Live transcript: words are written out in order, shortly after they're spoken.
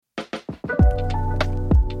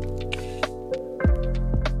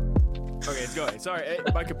it's going. Sorry,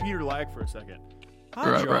 my computer lagged for a second.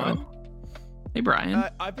 Hi, Right, John. right. Hey, Brian.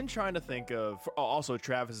 I've been trying to think of. Also,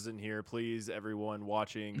 Travis is in here. Please, everyone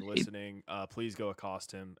watching, listening, please go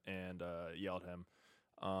accost him and yell at him.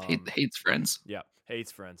 Hates friends. Yeah,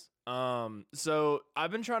 hates friends. So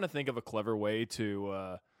I've been trying to think of a clever way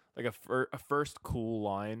to like a first cool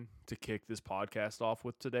line to kick this podcast off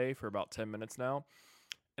with today for about 10 minutes now,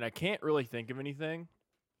 and I can't really think of anything.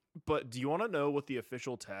 But do you want to know what the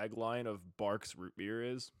official tagline of Barks Root Beer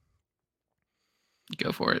is?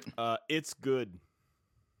 Go for it. It's good.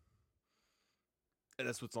 And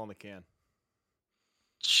that's what's on the can.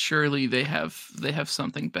 Surely they have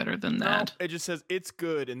something better than that. No, it just says it's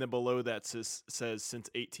good, and then below that says since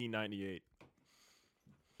 1898.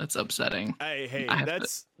 That's upsetting. Hey,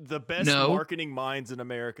 that's the best marketing minds in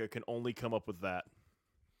America can only come up with that.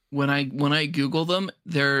 When I Google them,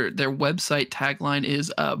 their website tagline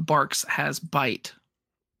is Barks has bite.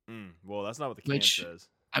 Well, that's not what the can says.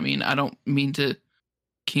 I mean, I don't mean to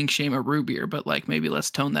kink shame a root beer, but like maybe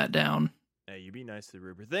let's tone that down. Hey, you be nice to the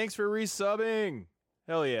root beer. Thanks for resubbing.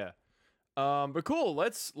 Hell yeah. But cool.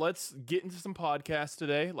 Let's get into some podcasts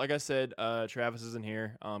today. Like I said, Travis isn't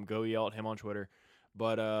here. Go yell at him on Twitter.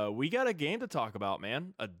 But we got a game to talk about,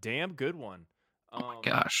 man. A damn good one. Oh my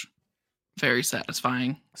gosh. Very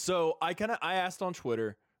satisfying. So I asked on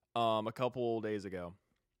Twitter a couple days ago.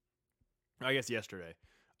 I guess yesterday.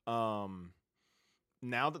 Now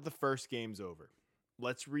that the first game's over,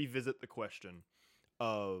 let's revisit the question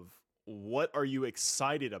of what are you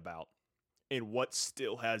excited about and what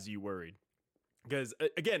still has you worried? Because,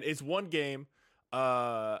 again, it's one game.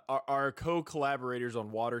 Our co-collaborators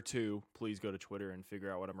on Water 2, please go to Twitter and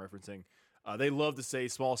figure out what I'm referencing. They love to say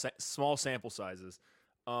small sample sizes.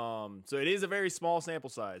 So it is a very small sample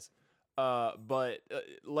size. But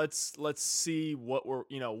let's see what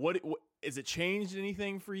what is it changed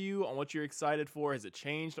anything for you on what you're excited for? Has it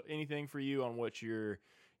changed anything for you on what you're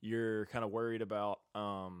kind of worried about?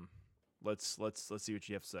 Let's see what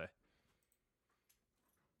you have to say.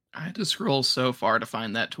 I had to scroll so far to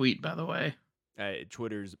find that tweet, by the way. Hey,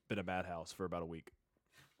 Twitter's been a madhouse for about a week.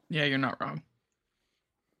 Yeah, you're not wrong.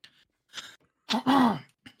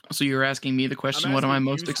 So you're asking me the question, what am I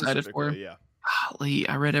most excited for? Yeah. Golly,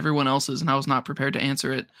 I read everyone else's and I was not prepared to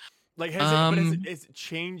answer it. Like, has it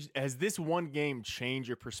changed? Has this one game changed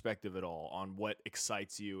your perspective at all on what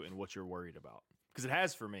excites you and what you're worried about? Because it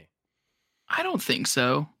has for me. I don't think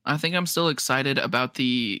so. I think I'm still excited about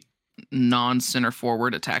the non-center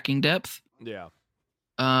forward attacking depth. Yeah.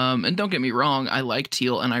 And don't get me wrong, I like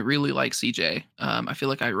Teal and I really like CJ. I feel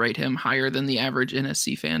like I rate him higher than the average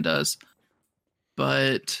NSC fan does.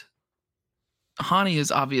 But Hany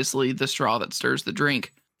is obviously the straw that stirs the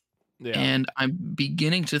drink. Yeah. And I'm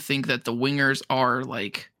beginning to think that the wingers are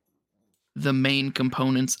like the main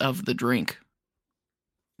components of the drink.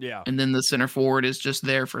 Yeah. And then the center forward is just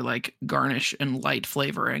there for like garnish and light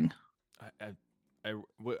flavoring.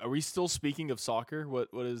 Are we still speaking of soccer? What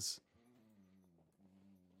is...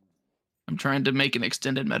 I'm trying to make an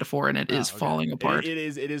extended metaphor and it is falling apart. It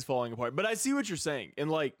is falling apart. But I see what you're saying. And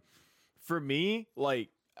like for me, like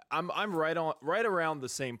I'm right around the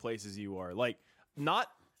same place as you are. Like not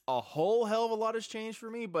a whole hell of a lot has changed for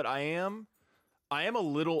me, but I am a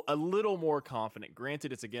little more confident.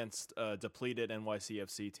 Granted, it's against a depleted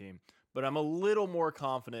NYCFC team, but I'm a little more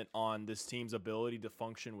confident on this team's ability to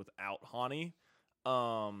function without Hany.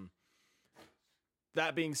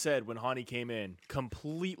 That being said, when Hany came in,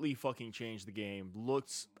 completely fucking changed the game.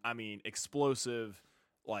 Looked, explosive,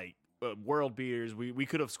 like world beaters. We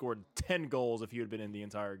could have scored 10 goals if he had been in the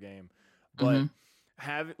entire game. But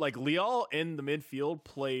Leal in the midfield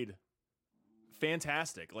played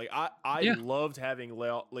fantastic. Like I loved having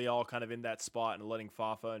Leal kind of in that spot and letting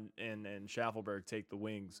Fafa and Schaffelberg take the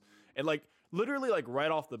wings. And like literally like right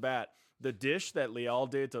off the bat, the dish that Leal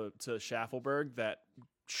did to Schaffelberg that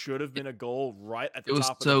should have been a goal right at the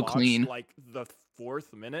top of the box, clean. Like the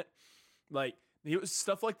 4th minute. Like it was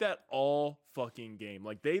stuff like that all fucking game.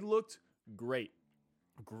 Like they looked great.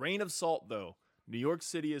 Grain of salt though. New York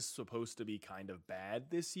City is supposed to be kind of bad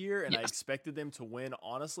this year, and I expected them to win,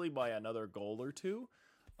 honestly, by another goal or two.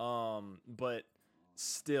 But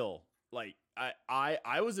still, like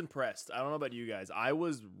I was impressed. I don't know about you guys. I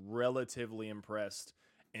was relatively impressed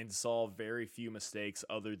and saw very few mistakes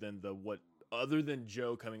other than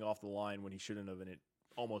Joe coming off the line when he shouldn't have, and it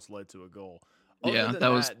almost led to a goal. Other than that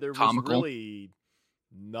was there comical. Was really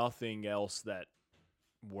nothing else that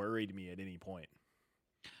worried me at any point.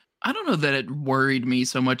 I don't know that it worried me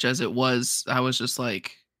so much as it was, I was just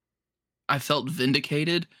like, I felt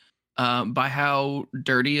vindicated by how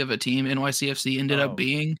dirty of a team NYCFC ended up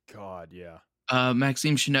being. God, yeah.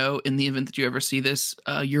 Maxime Chenot, in the event that you ever see this,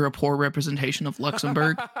 you're a poor representation of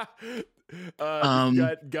Luxembourg.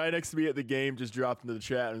 Guy next to me at the game just dropped into the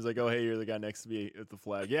chat and was like, "Oh, hey, you're the guy next to me with the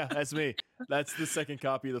flag." Yeah, that's me. That's the second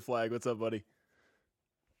copy of the flag. What's up, buddy?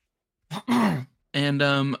 And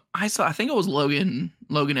I think it was Logan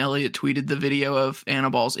Elliott tweeted the video of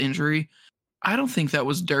Annibal's injury. I don't think that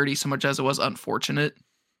was dirty so much as it was unfortunate.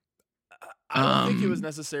 I don't think it was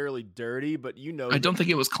necessarily dirty, but I don't think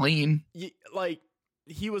it was clean. Like,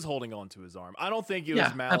 he was holding on to his arm. I don't think it was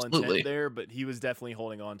malintent there, but he was definitely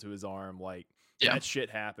holding on to his arm. Like, that shit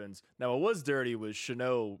happens. Now, what was dirty was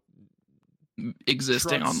Chenot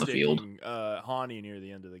existing on the field. Hany near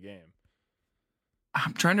the end of the game.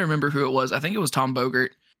 I'm trying to remember who it was. I think it was Tom Bogert.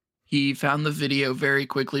 He found the video very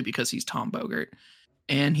quickly because he's Tom Bogert.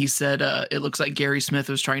 And he said it looks like Gary Smith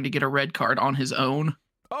was trying to get a red card on his own.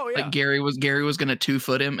 Oh yeah, like Gary was going to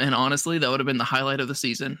 2-foot him, and honestly, that would have been the highlight of the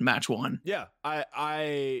season, match 1. Yeah,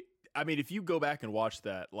 I mean, if you go back and watch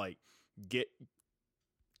that, like,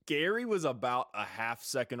 Gary was about a half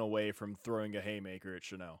second away from throwing a haymaker at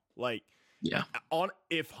Chenot. Like, yeah,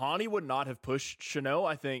 if Hany would not have pushed Chenot,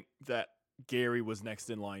 I think that Gary was next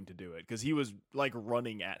in line to do it because he was like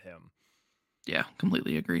running at him. Yeah,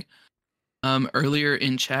 completely agree. Earlier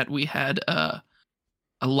in chat, we had a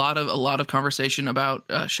lot of conversation about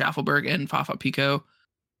Schaffelberg and Fafa Pico.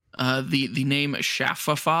 The name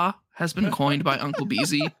Shaffafa has been coined by Uncle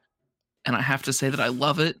Beezy, and I have to say that I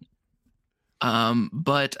love it.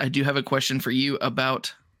 But I do have a question for you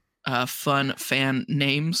about fun fan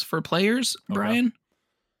names for players, Brian. Okay.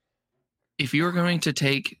 If you were going to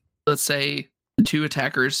take, let's say, the 2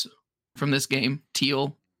 attackers from this game,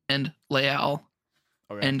 Teal and Leal,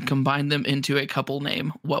 and combine them into a couple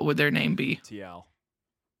name, what would their name be?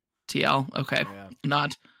 TL, okay. Yeah.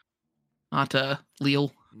 Not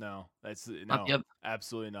Leal. No,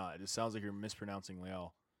 absolutely not. It just sounds like you're mispronouncing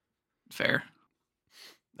Leal. Fair.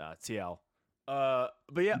 Nah, TL.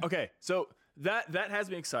 But yeah, okay. So that has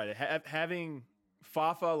me excited. Having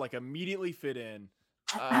Fafa like immediately fit in,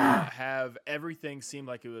 have everything seem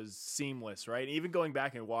like it was seamless, right? Even going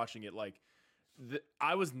back and watching it, like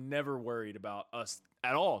I was never worried about us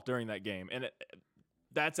at all during that game, and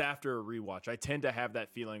that's after a rewatch. I tend to have that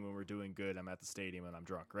feeling when we're doing good. I'm at the stadium and I'm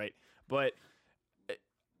drunk, right? But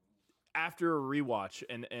after a rewatch,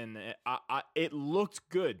 and it looked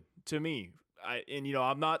good to me.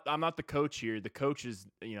 I'm not the coach here. The coach is,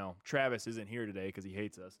 Travis isn't here today because he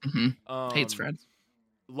hates us. Mm-hmm. Hates friends.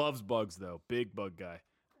 Loves bugs though, big bug guy.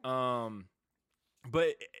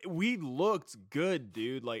 But we looked good,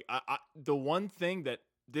 dude. Like the one thing that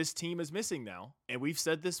this team is missing now, and we've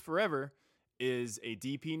said this forever, is a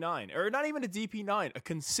DP9, or not even a DP9, a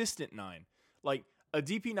consistent 9. Like a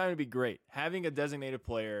DP9 would be great. Having a designated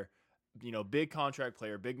player, big contract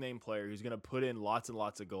player, big name player who's going to put in lots and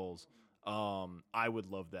lots of goals. I would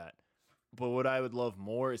love that. But what I would love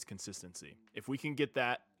more is consistency. If we can get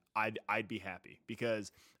that, I'd be happy,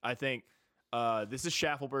 because I think this is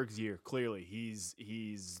Schaffelberg's year. Clearly,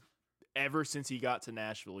 he's ever since he got to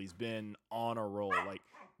Nashville, he's been on a roll. Like,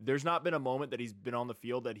 there's not been a moment that he's been on the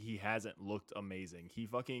field that he hasn't looked amazing. He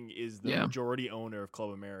fucking is the majority owner of Club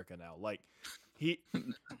America now. Like,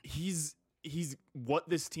 he's what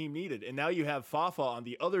this team needed. And now you have Fafa on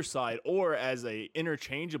the other side, or as a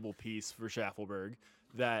interchangeable piece for Schaffelberg,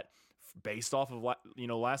 that based off of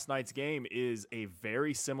last night's game is a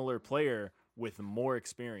very similar player with more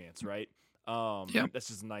experience, right? That's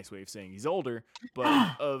just a nice way of saying he's older,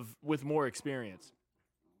 but with more experience.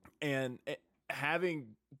 And having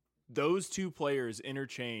those 2 players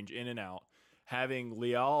interchange in and out, having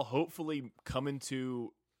Leal hopefully come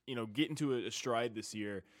into, get into a stride this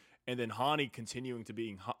year, and then Hany continuing to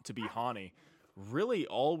be Hany, really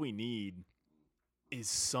all we need is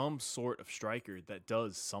some sort of striker that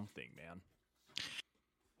does something, man.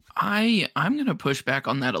 I'm going to push back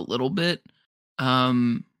on that a little bit.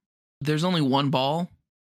 There's only one ball,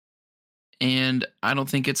 and I don't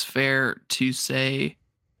think it's fair to say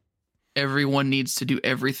everyone needs to do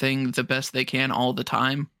everything the best they can all the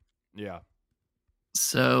time. Yeah.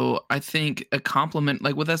 So I think a compliment,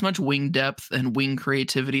 like with as much wing depth and wing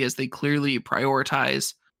creativity as they clearly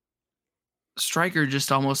prioritize, striker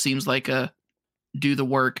just almost seems like a do the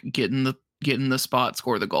work, get in the spot,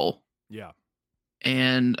 score the goal. Yeah.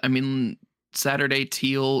 And I mean, Saturday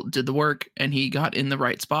Teal did the work and he got in the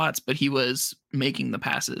right spots, but he was making the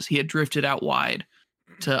passes. He had drifted out wide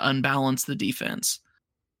to unbalance the defense.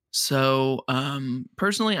 So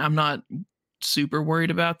personally, I'm not super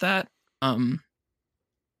worried about that.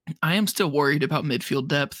 I am still worried about midfield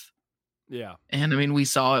depth. Yeah. And I mean, we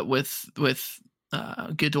saw it with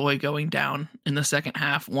Godoy going down in the second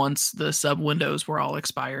half once the sub windows were all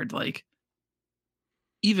expired. Like,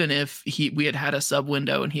 even if we had a sub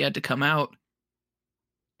window and he had to come out,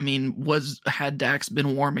 I mean, had Dax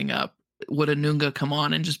been warming up, would Anunga come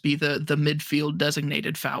on and just be the midfield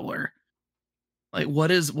designated fouler? Like, what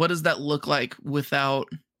does that look like without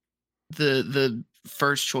the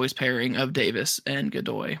first choice pairing of Davis and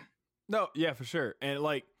Godoy? No, yeah, for sure. And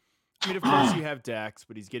like, I mean, of course you have Dax,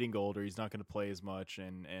 but he's getting older. He's not going to play as much,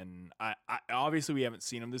 and I obviously we haven't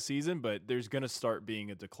seen him this season, but there's going to start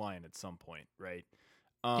being a decline at some point, right?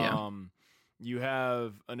 You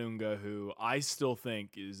have Anunga, who I still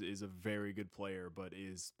think is a very good player, but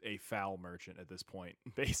is a foul merchant at this point,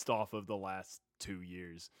 based off of the last 2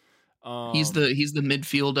 years. He's the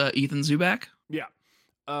midfield Ethan Zubak. Yeah.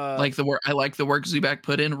 I like the work Zubak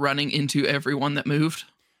put in, running into everyone that moved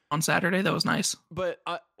on Saturday. That was nice. But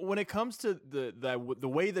when it comes to the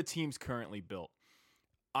way the team's currently built,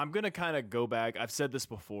 I'm gonna kind of go back. I've said this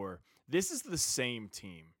before. This is the same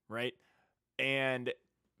team, right? And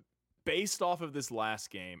based off of this last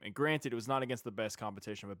game, and granted, it was not against the best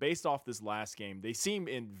competition, but based off this last game, they seem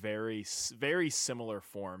in very, very similar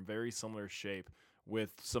form, very similar shape,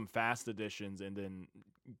 with some fast additions, and then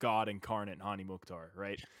God incarnate Hany Mukhtar,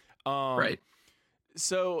 right? Right.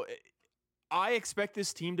 So I expect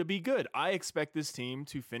this team to be good. I expect this team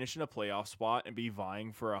to finish in a playoff spot and be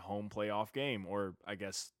vying for a home playoff game, or I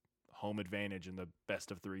guess home advantage in the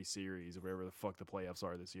best of 3 series, or whatever the fuck the playoffs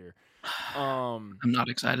are this year. I'm not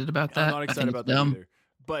excited about that. I'm not excited about that either.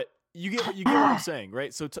 But you get what I'm saying,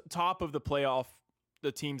 right? So top of the playoff,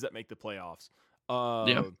 the teams that make the playoffs.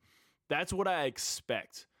 That's what I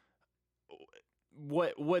expect.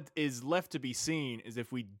 What is left to be seen is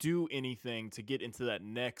if we do anything to get into that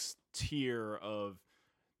next tier of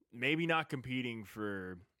maybe not competing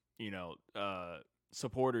for,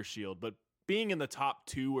 supporter shield, but being in the top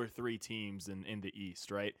 2 or 3 teams in the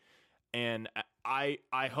East, right? And I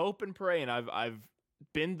hope and pray, and I've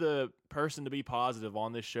been the person to be positive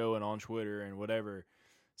on this show and on Twitter and whatever,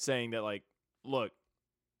 saying that, like, look,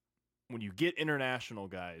 when you get international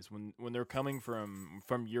guys, when they're coming from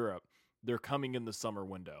Europe, they're coming in the summer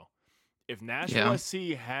window. If Nashville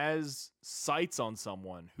SC has sights on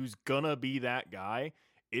someone who's gonna be that guy,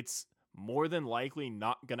 it's more than likely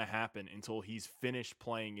not gonna happen until he's finished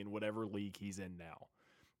playing in whatever league he's in now.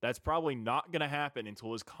 That's probably not gonna happen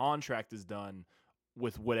until his contract is done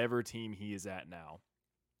with whatever team he is at now.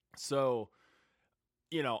 So,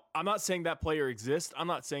 I'm not saying that player exists. I'm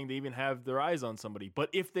not saying they even have their eyes on somebody. But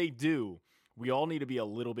if they do, we all need to be a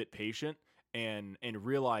little bit patient and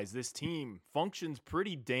realize this team functions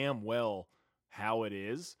pretty damn well how it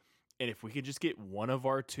is. And if we could just get one of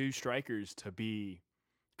our 2 strikers to be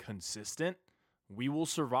consistent, we will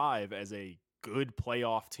survive as a good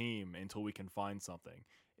playoff team until we can find something.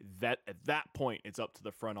 That at that point, it's up to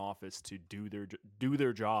the front office to do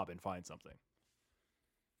their job and find something.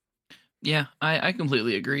 Yeah, I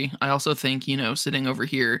completely agree. I also think, sitting over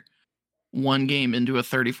here 1 game into a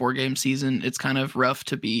 34 game season, it's kind of rough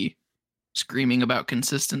to be screaming about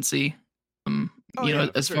consistency.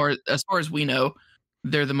 As far as we know,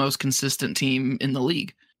 they're the most consistent team in the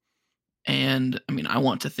league. And I mean, I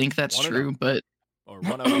want to think that's true, but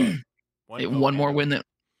one more win than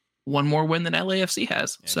LAFC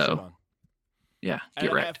has. So yeah,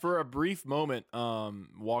 get right. For a brief moment,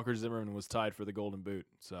 Walker Zimmerman was tied for the Golden Boot.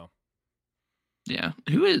 So yeah,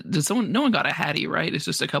 no one got a Hattie, right? It's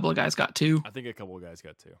just a couple of guys got 2. I think a couple of guys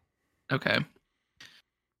got 2. Okay.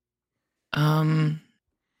 I'm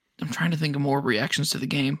trying to think of more reactions to the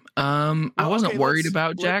game. I wasn't worried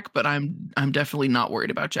about Jack, but I'm definitely not worried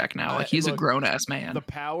about Jack now. Like, he's a grown ass man. The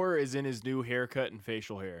power is in his new haircut and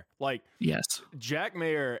facial hair. Like, yes, Jack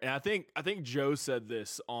Mayer, and I think Joe said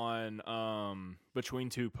this on Between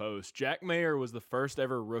Two Posts. Jack Mayer was the first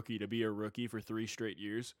ever rookie to be a rookie for 3 straight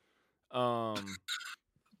years.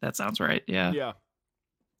 That sounds right. Yeah. Yeah.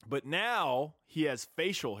 But now he has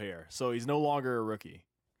facial hair, so he's no longer a rookie.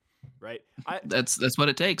 Right. That's what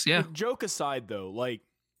it takes. Yeah. Joke aside, though, like,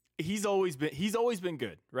 he's always been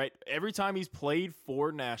good. Right. Every time he's played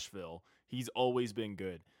for Nashville, he's always been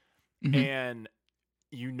good. Mm-hmm. And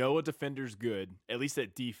a defender's good, at least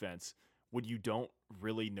at defense, when you don't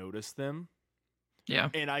really notice them. Yeah.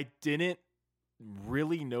 And I didn't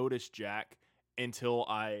really notice Jack until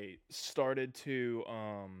I started to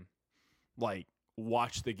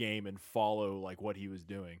watch the game and follow like what he was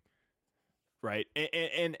doing. Right.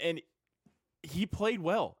 And he played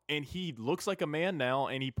well, and he looks like a man now,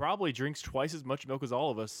 and he probably drinks twice as much milk as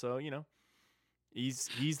all of us. So, he's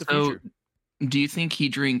the future. Do you think he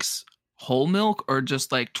drinks whole milk or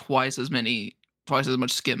just like twice as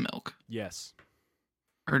much skim milk? Yes.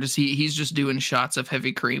 Or does he's just doing shots of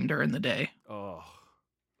heavy cream during the day? Oh,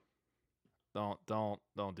 don't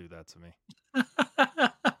do that to me.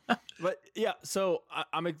 But yeah, so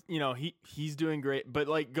I'm he's doing great. But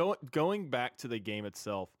like going back to the game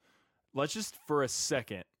itself, let's just for a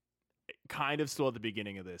second, kind of still at the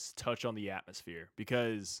beginning of this, touch on the atmosphere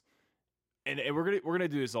because, and we're gonna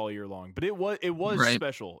do this all year long. But it was Right.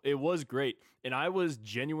 special. It was great, and I was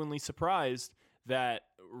genuinely surprised that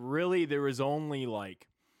really there was only like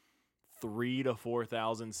 3,000 to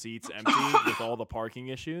 4,000 seats empty with all the parking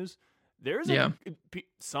issues. Yeah.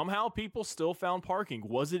 Somehow people still found parking.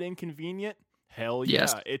 Was it inconvenient? Hell yeah.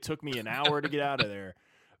 Yes. It took me an hour to get out of there.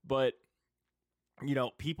 But,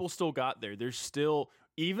 people still got there. There's still,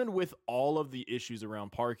 even with all of the issues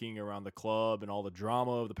around parking around the club and all the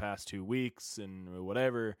drama of the past 2 weeks and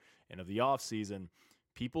whatever, and of the off season,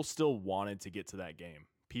 people still wanted to get to that game.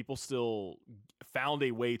 People still found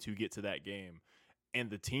a way to get to that game.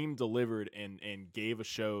 And the team delivered and gave a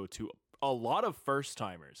show to a lot of first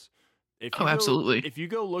timers. Absolutely. If you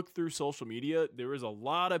go look through social media, there was a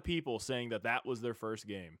lot of people saying that was their first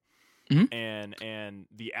game, and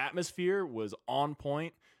the atmosphere was on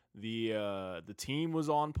point. The team was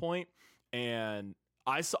on point, and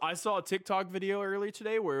I saw a TikTok video earlier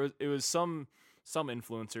today where it was some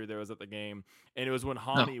influencer that was at the game, and it was when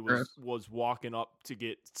Hany was walking up to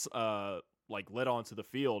get led onto the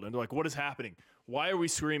field, and they're like, "What is happening? Why are we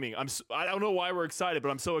screaming? I don't know why we're excited, but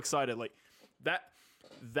I'm so excited." Like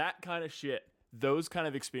that kind of shit, those kind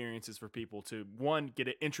of experiences for people to, one, get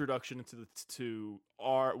an introduction to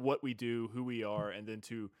what we do, who we are, and then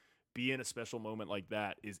to be in a special moment like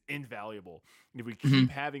that is invaluable. And if we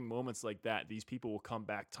keep having moments like that, these people will come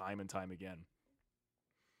back time and time again.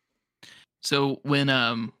 So when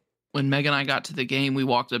Meg and I got to the game, we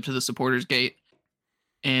walked up to the supporters gate,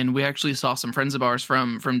 and we actually saw some friends of ours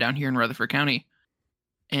from down here in Rutherford County.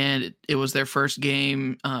 And it was their first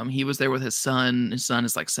game. He was there with his son. His son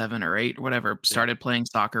is like 7 or 8 or whatever, started playing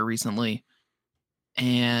soccer recently.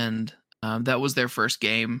 And that was their first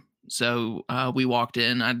game. So we walked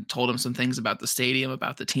in. I told him some things about the stadium,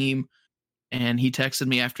 about the team. And he texted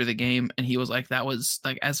me after the game, and he was like, that was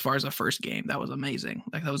like, as far as a first game, that was amazing.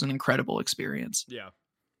 Like, that was an incredible experience. Yeah.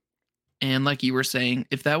 And like you were saying,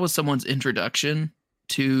 if that was someone's introduction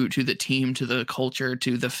to the team, to the culture,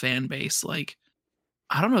 to the fan base, like,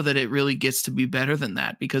 I don't know that it really gets to be better than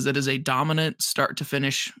that, because it is a dominant start to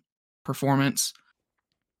finish performance.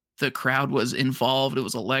 The crowd was involved. It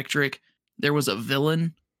was electric. There was a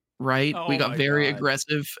villain, right? Oh, we got very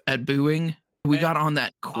aggressive at booing. We got on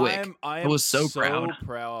that quick. I was so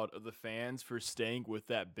proud of the fans for staying with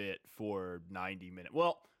that bit for 90 minutes.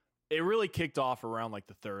 Well, it really kicked off around like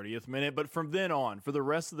the 30th minute, but from then on, for the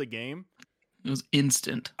rest of the game, it was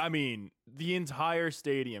instant. I mean, the entire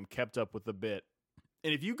stadium kept up with the bit.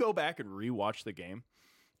 And if you go back and rewatch the game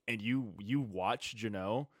and you watch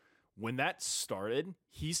Jano, when that started,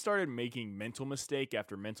 he started making mental mistake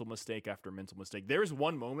after mental mistake after mental mistake. There's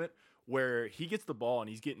one moment where he gets the ball and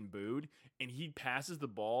he's getting booed, and he passes the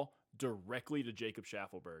ball directly to Jacob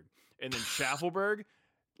Schaffelberg. And then Schaffelberg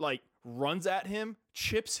runs at him,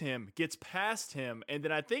 chips him, gets past him, and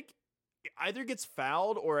then I think either gets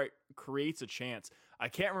fouled or it creates a chance. I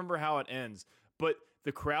can't remember how it ends, but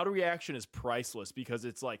the crowd reaction is priceless, because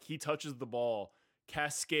it's like he touches the ball,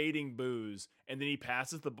 cascading boos, and then he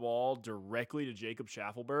passes the ball directly to Jacob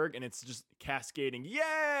Schaffelberg, and it's just cascading.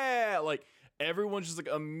 Yeah! Like, everyone's just like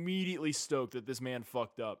immediately stoked that this man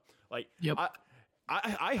fucked up. Like, yep.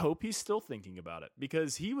 I hope he's still thinking about it,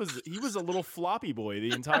 because he was a little floppy boy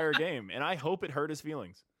the entire game, and I hope it hurt his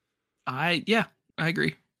feelings. I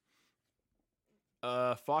agree.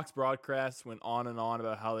 Fox broadcast went on and on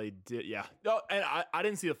about how they did. Yeah. No, and I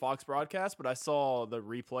didn't see the Fox broadcast, but I saw the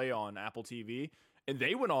replay on Apple TV, and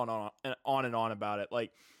they went on and on about it.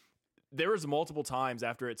 Like, there was multiple times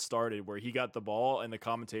after it started where he got the ball and the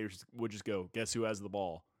commentators would just go, "Guess who has the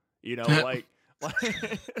ball?" You know, like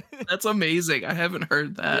that's amazing. I haven't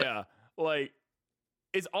heard that. Yeah. Like,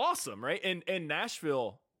 it's awesome, right? And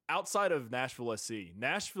Nashville, outside of Nashville SC,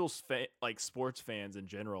 Nashville's sports fans in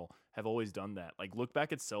general have always done that. Like, look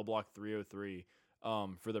back at Cell Block 303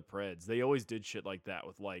 for the Preds. They always did shit like that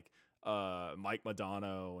with Mike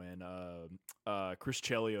Modano and Chris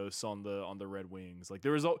Chelios on the Red Wings. Like,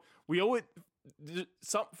 for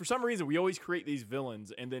some reason we always create these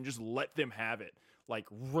villains and then just let them have it, like,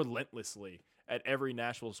 relentlessly at every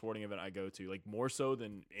Nashville sporting event I go to, like, more so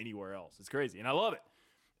than anywhere else. It's crazy, and I love it.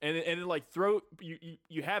 And then like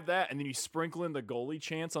you have that, and then you sprinkle in the goalie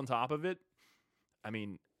chants on top of it. I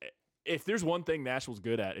mean, if there's one thing Nashville's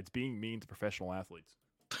good at, it's being mean to professional athletes.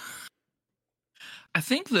 I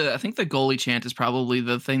think the goalie chant is probably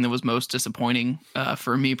the thing that was most disappointing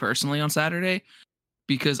for me personally on Saturday,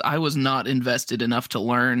 because I was not invested enough to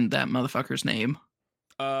learn that motherfucker's name.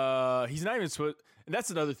 He's not even Swiss. And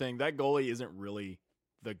that's another thing. That goalie isn't really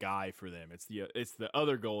the guy for them. It's the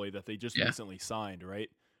other goalie that they just recently signed, right?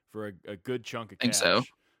 For a good chunk of I think cash.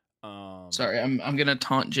 so. Sorry, I'm gonna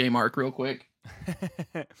taunt J Mark real quick.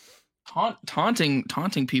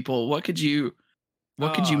 Taunting people. What could you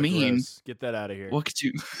mean? Gross. Get that out of here. What could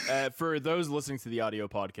you? For those listening to the audio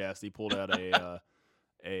podcast, he pulled out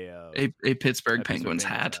a Pittsburgh Penguins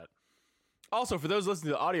hat. Also, for those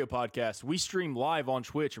listening to the audio podcast, we stream live on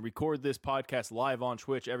Twitch and record this podcast live on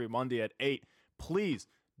Twitch every Monday at 8. Please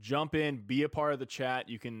jump in, be a part of the chat.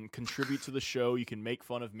 You can contribute to the show. You can make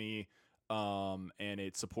fun of me, and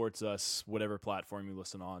it supports us, whatever platform you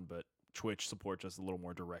listen on, but Twitch supports us a little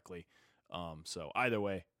more directly. So either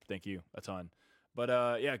way, thank you a ton.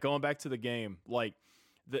 But yeah, going back to the game, like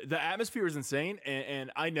the atmosphere is insane,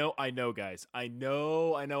 and I know, guys, I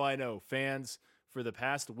know, fans. For the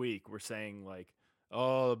past week, we're saying like,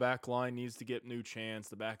 oh, the back line needs to get new chants.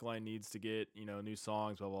 The back line needs to get, new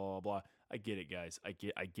songs, blah, blah, blah, blah. I get it, guys. I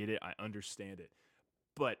get it. I understand it.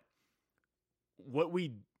 But what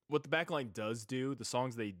the back line does do, the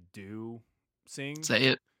songs they do sing. Say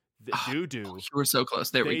it. Do. You were so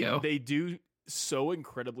close. There we go. They do so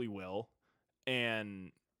incredibly well.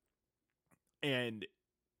 And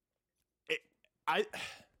I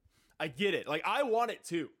get it. Like, I want it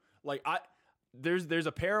too. Like, There's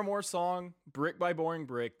a Paramore song, Brick by Boring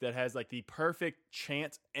Brick, that has like the perfect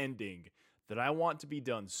chant ending that I want to be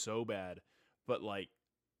done so bad. But like,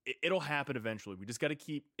 it'll happen eventually. We just got to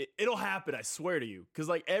keep it'll happen. I swear to you. Cause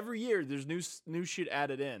like every year there's new shit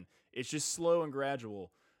added in. It's just slow and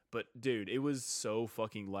gradual. But dude, it was so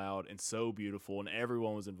fucking loud and so beautiful, and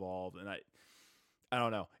everyone was involved. And I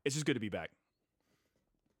don't know. It's just good to be back.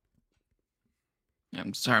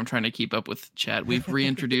 I'm sorry, I'm trying to keep up with chat. We've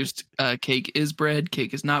reintroduced cake is bread,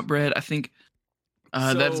 cake is not bread. I think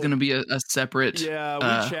that's going to be a separate, we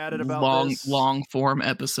chatted about long form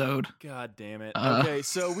episode. God damn it. Okay,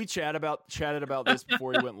 so we chatted about this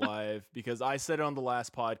before we went live, because I said it on the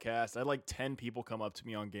last podcast. I had like 10 people come up to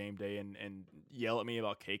me on game day and yell at me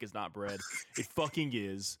about cake is not bread. It fucking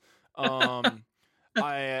is. Oh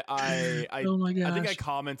my gosh. I think I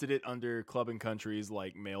commented it under Club and Country's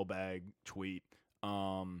like mailbag tweet.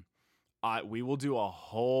 We will do a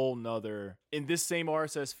whole nother in this same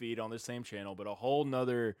RSS feed on this same channel, but a whole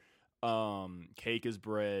nother cake is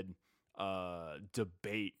bread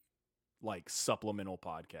debate, like supplemental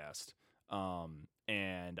podcast.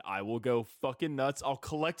 And I will go fucking nuts. I'll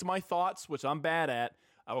collect my thoughts, which I'm bad at.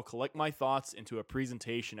 I will collect my thoughts into a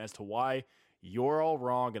presentation as to why you're all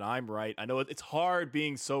wrong and I'm right. I know it's hard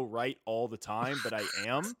being so right all the time, but I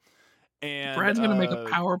am. And Brad's gonna make a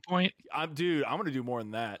PowerPoint. I'm gonna do more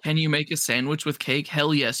than that. Can you make a sandwich with cake?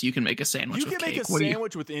 Hell yes, you can make a sandwich with cake. You can make a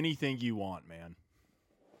sandwich with anything you want, man.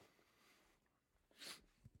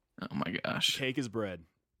 Oh my gosh. Cake is bread.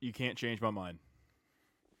 You can't change my mind.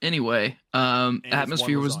 Anyway,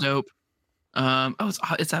 atmosphere was dope.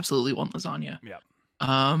 It's absolutely one lasagna. Yeah.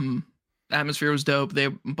 Atmosphere was dope. They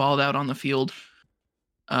balled out on the field.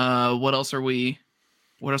 What else are we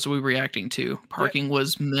reacting to? Parking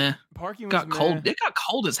was meh. Cold. It got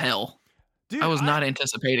cold as hell. Dude, I was not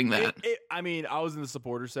anticipating that. I mean, I was in the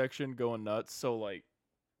supporter section going nuts, so like,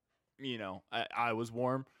 I was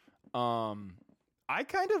warm. I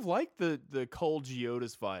kind of like the cold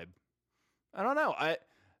Giotas vibe. I don't know.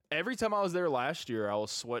 Every time I was there last year, I was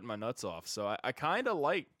sweating my nuts off. So I kind of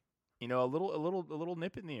like, a little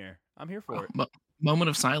nip in the air. I'm here for it. Moment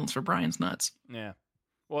of silence for Brian's nuts. Yeah.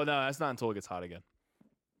 Well, no, that's not until it gets hot again.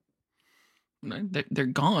 They're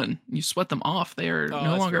gone. You sweat them off. They are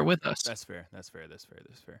no longer with us. That's fair.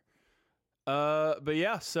 But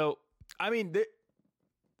yeah, so I mean,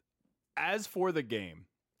 as for the game,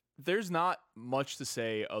 there's not much to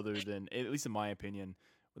say other than, at least in my opinion,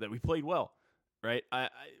 that we played well. Right?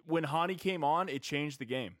 When Hany came on, it changed the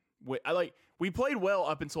game. We played well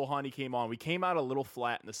up until Hany came on. We came out a little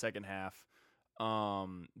flat in the second half.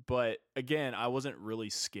 But again, I wasn't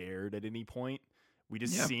really scared at any point. We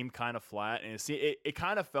just seemed kind of flat, and it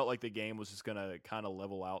kind of felt like the game was just going to kind of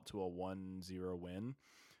level out to a 1-0 win.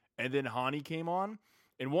 And then Hany came on,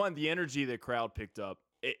 and the energy the crowd picked up,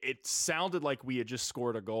 it sounded like we had just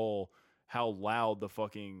scored a goal, how loud the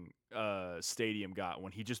fucking stadium got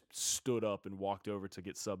when he just stood up and walked over to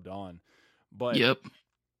get subbed on. But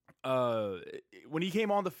when he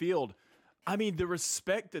came on the field, I mean, the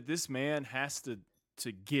respect that this man has to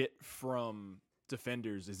get from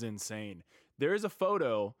defenders is insane. There is a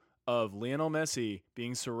photo of Lionel Messi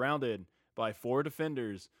being surrounded by 4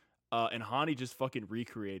 defenders, and Hany just fucking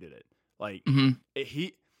recreated it. Like Mhm.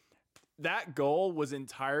 that goal was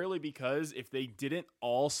entirely because if they didn't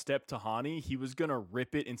all step to Hany, he was gonna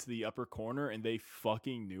rip it into the upper corner, and they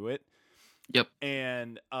fucking knew it. Yep.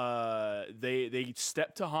 And they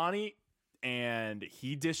stepped to Hany, and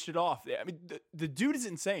he dished it off. I mean, the dude is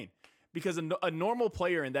insane because a normal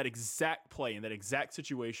player in that exact play, in that exact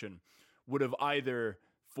situation, would have either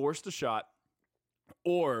forced a shot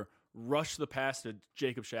or rushed the pass to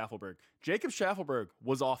Jacob Schaffelberg. Jacob Schaffelberg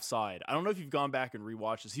was offside. I don't know if you've gone back and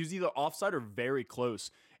rewatched this. He was either offside or very close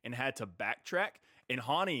and had to backtrack. And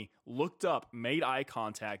Hany looked up, made eye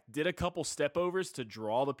contact, did a couple step overs to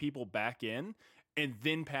draw the people back in, and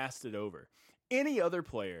then passed it over. Any other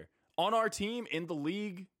player on our team in the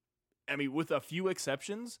league, I mean, with a few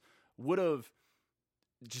exceptions, would have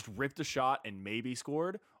just ripped a shot and maybe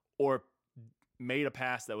scored, or made a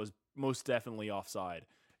pass that was most definitely offside.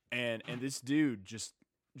 And this dude just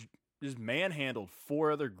manhandled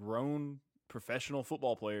 4 other grown professional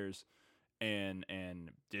football players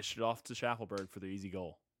and dished it off to Schaffelberg for the easy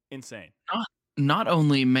goal. Insane. Not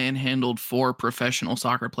only manhandled 4 professional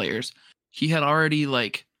soccer players, he had already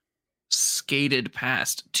like skated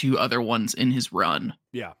past 2 other ones in his run.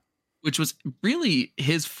 Yeah. Which was really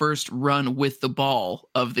his first run with the ball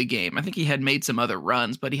of the game. I think he had made some other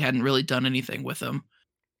runs, but he hadn't really done anything with them.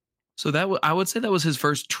 So I would say that was his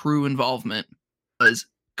first true involvement. Was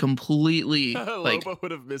completely like Loba would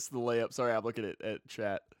have missed the layup. Sorry, I'm looking at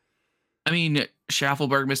chat. I mean,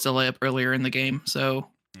 Schaffelberg missed a layup earlier in the game, so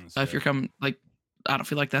if you're coming like, I don't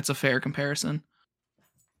feel like that's a fair comparison.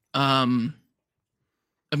 I mean,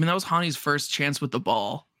 that was Hany's first chance with the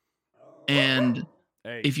ball, and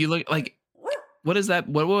if you look like, what is that?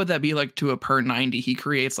 What would that be like to a per 90? He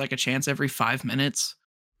creates like a chance every 5 minutes.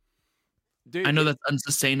 Dude, I know that's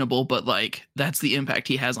unsustainable, but like that's the impact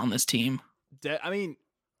he has on this team. I mean,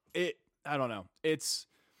 I don't know.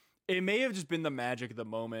 It may have just been the magic of the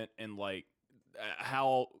moment and like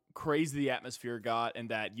how crazy the atmosphere got, and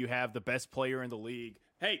that you have the best player in the league.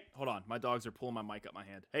 Hey, hold on. My dogs are pulling my mic up my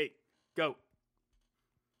hand. Hey, go.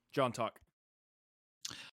 John, talk.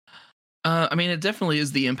 I mean, it definitely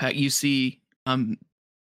is the impact you see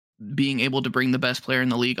being able to bring the best player in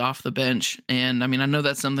the league off the bench. And I mean, I know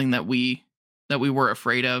that's something that we were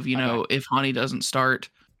afraid of, you know, if Hany doesn't start,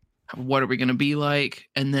 what are we going to be like?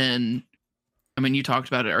 And then, I mean, you talked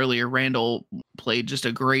about it earlier. Randall played just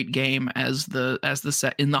a great game as the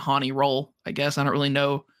set in the Hany role. I guess I don't really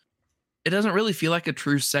know. It doesn't really feel like a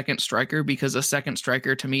true second striker, because a second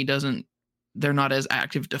striker to me they're not as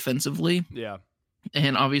active defensively. Yeah.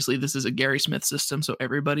 And obviously this is a Gary Smith system, so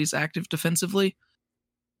everybody's active defensively.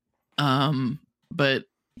 But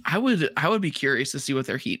I would be curious to see what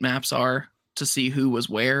their heat maps are, to see who was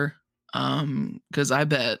where. Because I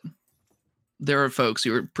bet there are folks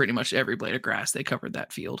who are pretty much every blade of grass. They covered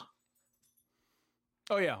that field.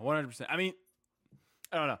 Oh yeah, 100%. I mean,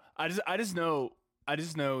 I don't know. I just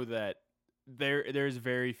know that there's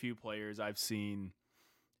very few players I've seen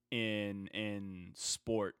in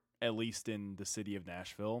sport, at least in the city of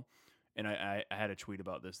Nashville. And I had a tweet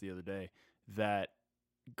about this the other day, that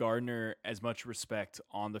Gardner, as much respect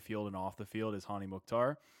on the field and off the field as Hany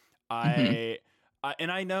Mukhtar.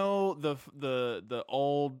 And I know the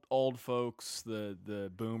old folks,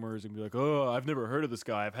 the boomers, and be like, oh, I've never heard of this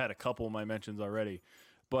guy. I've had a couple of my mentions already,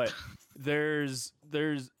 but there's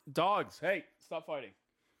dogs. Hey, stop fighting.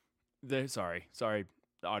 Sorry,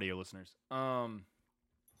 audio listeners.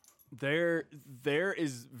 There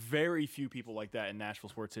is very few people like that in Nashville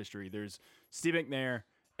sports history. There's Steve McNair,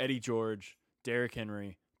 Eddie George, Derrick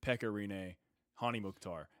Henry, Pekka Rinne, Hany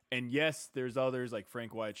Mukhtar. And yes, there's others like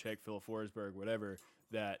Frank Wycheck, Phil Forsberg, whatever,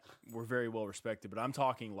 that were very well respected. But I'm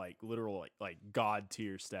talking like literal like god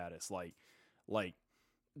tier status, like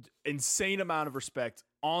insane amount of respect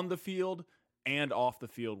on the field and off the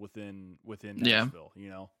field within Nashville. You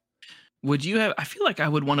know, would you have? I feel like I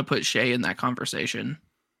would want to put Shea in that conversation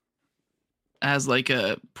as like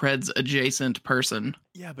a Preds adjacent person.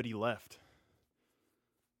 Yeah, but he left.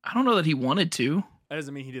 I don't know that he wanted to. That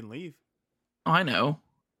doesn't mean he didn't leave. Oh, I know.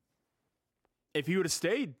 If he would have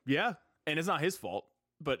stayed, yeah, and it's not his fault.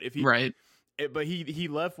 But if he but he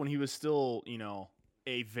left when he was still, you know,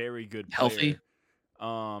 a very good player, healthy,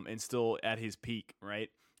 and still at his peak, right?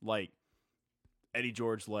 Like Eddie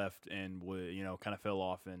George left and you know, kind of fell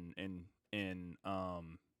off, well,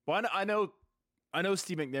 I know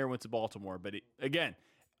Steve McNair went to Baltimore, but again,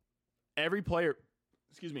 every player,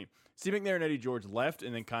 Steve McNair and Eddie George left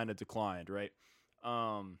and then kind of declined, right?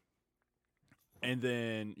 And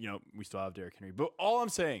then, you know, we still have Derrick Henry. But all I'm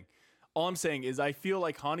saying is I feel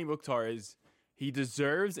like Hany Mukhtar He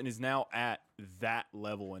deserves and is now at that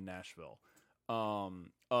level in Nashville,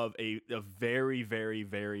 of a very, very,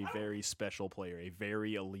 very, very special player, a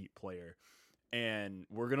very elite player. And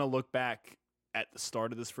we're going to look back at the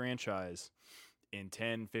start of this franchise in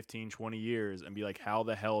 10, 15, 20 years and be like, how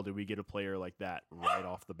the hell did we get a player like that right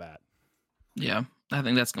off the bat? Yeah, I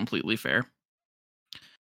think that's completely fair.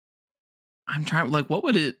 I'm trying, like, what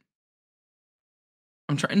would it?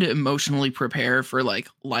 I'm trying to emotionally prepare for like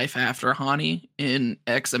life after Hany in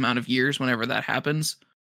X amount of years, whenever that happens.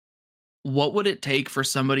 What would it take for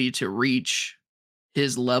somebody to reach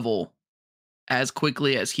his level as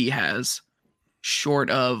quickly as he has, short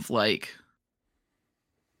of like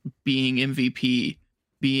being MVP,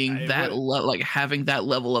 being that like having that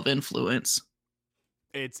level of influence?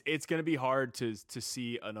 It's going to be hard to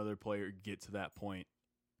see another player get to that point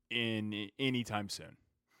in anytime soon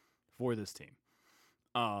for this team.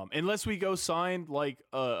 Unless we go sign like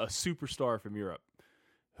a superstar from Europe,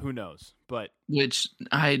 who knows? But which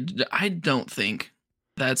I don't think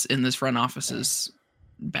that's in this front office's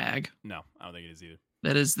bag. No, I don't think it is either.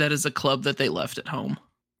 That is a club that they left at home.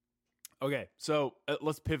 Okay, so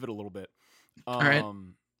let's pivot a little bit. All right.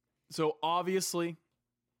 So obviously,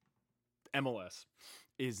 MLS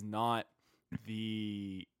is not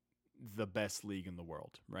the best league in the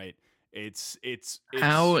world, right? It's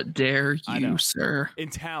how dare you, sir? In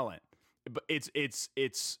talent, but it's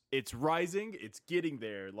rising. It's getting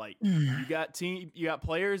there. Like you got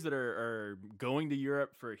players that are going to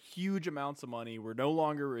Europe for huge amounts of money. We're no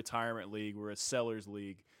longer a retirement league. We're a sellers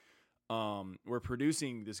league. We're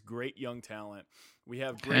producing this great young talent. We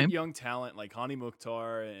have great young talent like Hany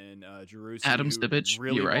Mukhtar and Jerusalem. Adam Stivic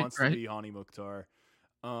really wants to be Hany Mukhtar.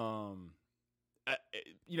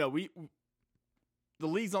 The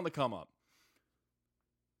league's on the come up.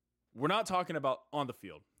 We're not talking about on the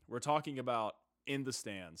field. We're talking about in the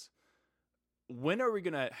stands. When are we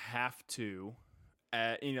going to have to,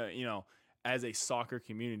 as a soccer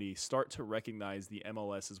community, start to recognize the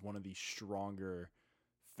MLS as one of the stronger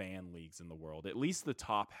fan leagues in the world? At least the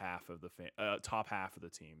top half of the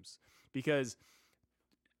teams, because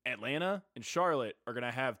Atlanta and Charlotte are going to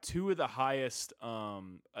have two of the highest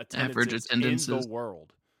average attendances in the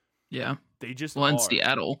world. Yeah, they just in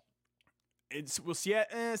Seattle.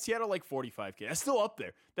 Seattle like 45K. That's still up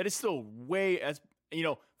there. That is still way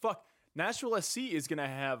Nashville SC is going to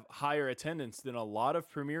have higher attendance than a lot of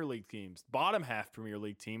Premier League teams, bottom half Premier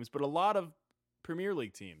League teams, but a lot of Premier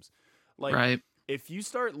League teams. Like, if you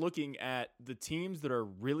start looking at the teams that are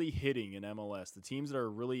really hitting in MLS, the teams that are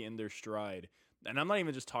really in their stride, and I'm not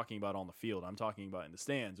even just talking about on the field, I'm talking about in the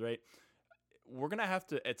stands, right? We're going to have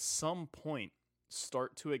to, at some point,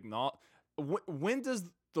 start to acknowledge. When does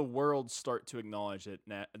the world start to acknowledge that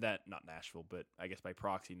not Nashville, but I guess by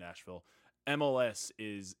proxy Nashville, MLS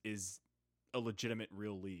is a legitimate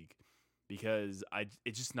real league? Because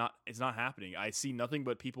it's not happening. I see nothing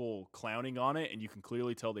but people clowning on it, and you can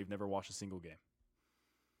clearly tell they've never watched a single game.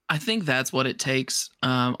 I think that's what it takes,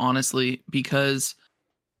 honestly, because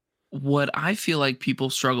what I feel like people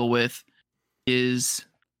struggle with is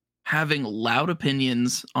having loud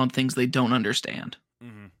opinions on things they don't understand.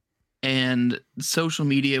 Mm-hmm. And social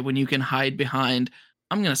media, when you can hide behind,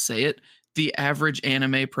 I'm going to say it, the average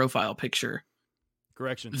anime profile picture.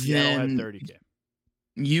 Correction, Seattle had 30K.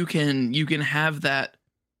 You can have that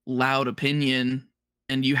loud opinion,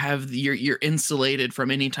 and you're insulated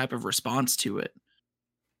from any type of response to it.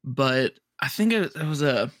 But I think it was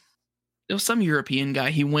some European guy.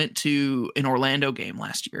 He went to an Orlando game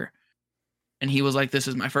last year, and he was like, "This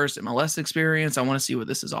is my first MLS experience. I want to see what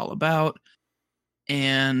this is all about."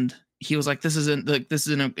 And he was like, this is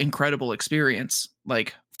an incredible experience.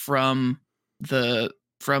 Like from the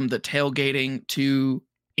tailgating to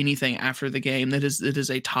anything after the game, it is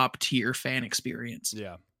a top tier fan experience.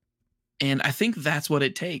 Yeah. And I think that's what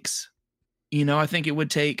it takes. I think it would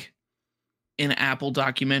take an Apple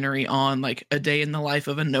documentary on like a day in the life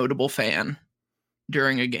of a notable fan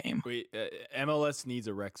during a game. MLS needs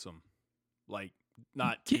a Wrexham, like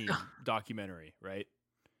not team documentary, right?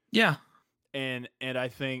 Yeah. And I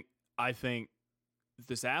think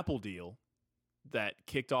this Apple deal that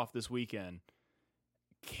kicked off this weekend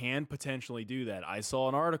can potentially do that. I saw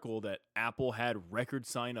an article that Apple had record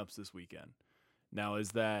signups this weekend. Now,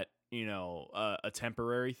 is that, a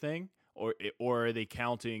temporary thing, or are they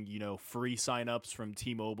counting, free signups from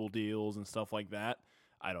T-Mobile deals and stuff like that?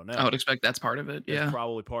 I don't know. I would expect that's part of it. That's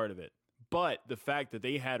probably part of it. But the fact that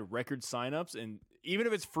they had record signups, and even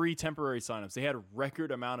if it's free temporary signups, they had a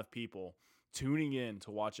record amount of people tuning in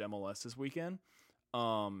to watch MLS this weekend,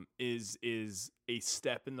 is a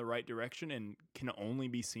step in the right direction and can only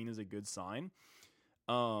be seen as a good sign.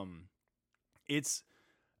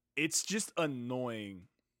 it's just annoying.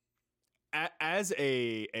 As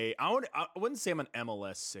I wouldn't say I'm an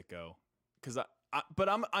MLS sicko, because but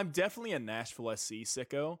I'm definitely a Nashville SC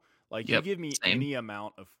sicko. Like, you give me same. any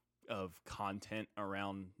amount of content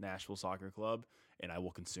around Nashville Soccer Club, and I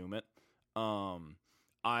will consume it.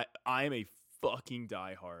 I am a fucking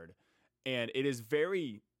diehard, and it is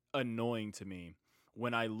very annoying to me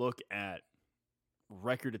when I look at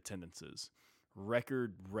record attendances,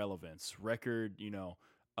 record relevance, record,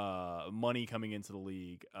 money coming into the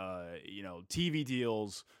league, TV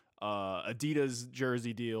deals, Adidas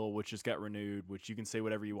jersey deal, which just got renewed, which you can say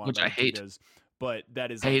whatever you want Which about I hate. Adidas, but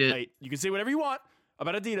that is Hate like, it. you can say whatever you want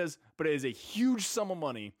about Adidas, but it is a huge sum of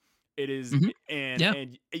money. It is, Mhm. and Yeah.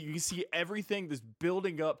 and you can see everything that's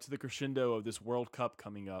building up to the crescendo of this World Cup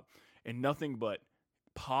coming up, and nothing but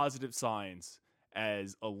positive signs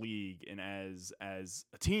as a league and as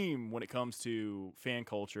a team when it comes to fan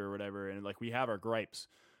culture or whatever. And like, we have our gripes,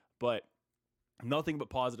 but nothing but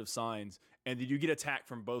positive signs. And then you get attacked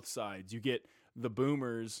from both sides. You get the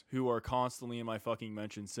boomers who are constantly in my fucking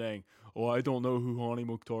mentions saying, "Oh, I don't know who Hany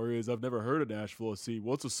Mukhtar is. I've never heard of Nashville SC.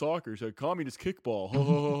 What's a soccer? It's a communist kickball."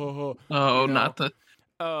 Oh, You know, not the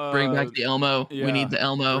bring back the Elmo. We need yeah, the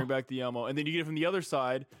Elmo. bring back the Elmo. And then you get it from the other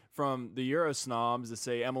side, from the Euro snobs that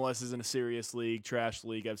say MLS isn't a serious league, trash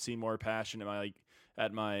league. I've seen more passion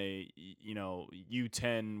at my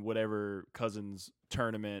U10 whatever cousins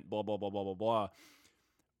tournament, blah blah blah blah blah blah.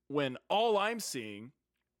 When all I'm seeing,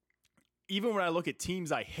 even when I look at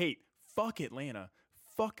teams I hate, fuck Atlanta,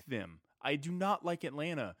 fuck them. I do not like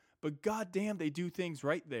Atlanta, but goddamn, they do things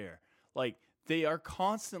right there. Like, they are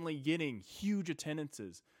constantly getting huge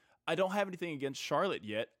attendances. I don't have anything against Charlotte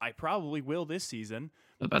yet. I probably will this season.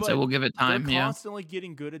 I was about to say we'll give it time. They're Yeah. constantly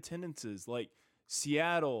getting good attendances. Like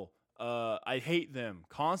Seattle, I hate them.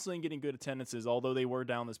 Constantly getting good attendances, although they were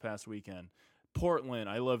down this past weekend. Portland,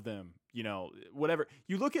 I love them. Whatever.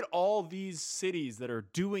 You look at all these cities that are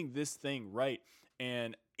doing this thing right,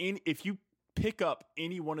 and if you pick up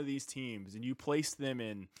any one of these teams and you place them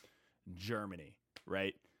in Germany,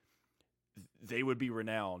 right? They would be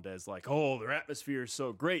renowned as like, oh, their atmosphere is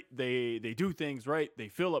so great. They do things right. They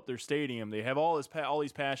fill up their stadium. They have all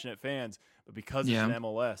these passionate fans. But because it's an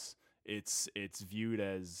MLS, it's viewed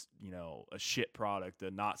as, a shit product,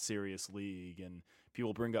 a not serious league, and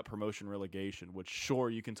people bring up promotion relegation. Which, sure,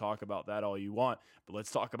 you can talk about that all you want, but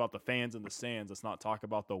let's talk about the fans in the stands. Let's not talk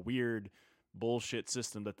about the weird bullshit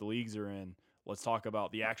system that the leagues are in. Let's talk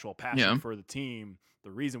about the actual passion for the team,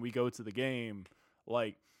 the reason we go to the game.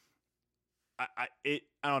 Like, I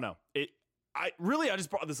don't know. I just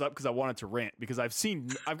brought this up because I wanted to rant, because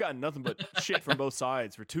I've gotten nothing but shit from both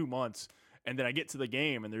sides for 2 months, and then I get to the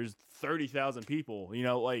game and there's 30,000 people.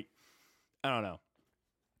 Like, I don't know.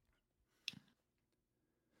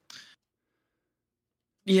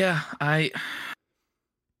 Yeah, I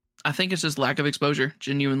think it's just lack of exposure.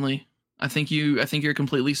 Genuinely, I think you're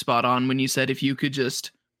completely spot on when you said if you could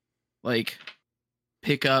just like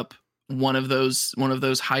pick up one of those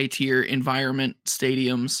high tier environment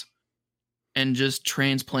stadiums and just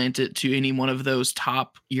transplant it to any one of those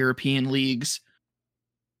top European leagues.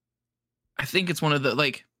 I think it's one of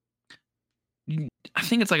the I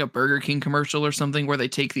think it's like a Burger King commercial or something where they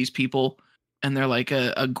take these people and they're like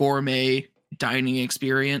a gourmet dining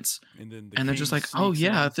experience, and they're just like, oh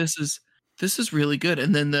yeah, this is really good.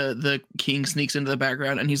 And then the king sneaks into the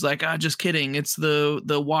background and he's like, just kidding, it's the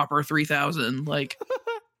Whopper 3000. Like,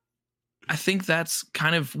 I think that's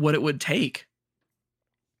kind of what it would take.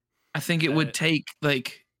 I think it would take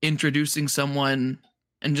like introducing someone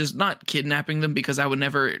and just not kidnapping them, because I would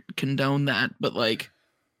never condone that, but like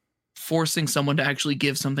forcing someone to actually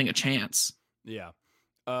give something a chance. Yeah.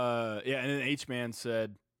 And then H-Man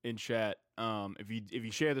said in chat, if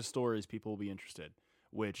you share the stories, people will be interested,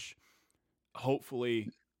 which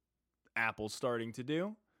hopefully Apple's starting to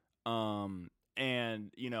do.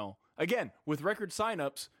 And again, with record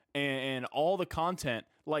signups and all the content,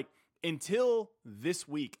 like, until this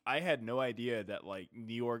week, I had no idea that like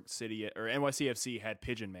New York City or NYCFC had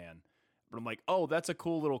Pigeon Man. But I'm like, oh, that's a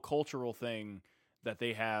cool little cultural thing that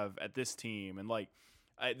they have at this team. And like,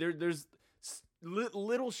 there's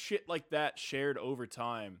little shit like that shared over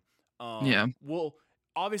time. Well,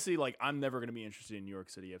 obviously, like, I'm never going to be interested in New York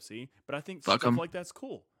City FC, but I think stuff like that's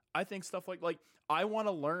cool. I think stuff like I want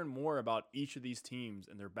to learn more about each of these teams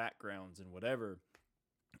and their backgrounds and whatever.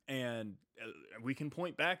 And we can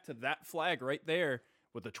point back to that flag right there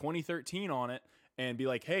with the 2013 on it and be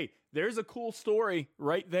like, hey, there's a cool story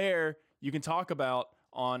right there you can talk about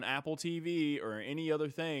on Apple TV or any other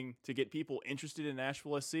thing to get people interested in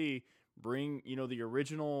Nashville SC. Bring, the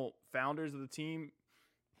original founders of the team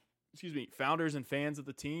founders and fans of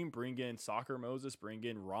the team, bring in Soccer Moses, bring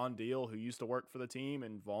in Ron Deal, who used to work for the team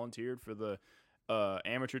and volunteered for the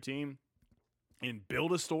amateur team, and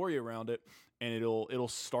build a story around it, and it'll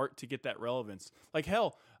start to get that relevance. Like,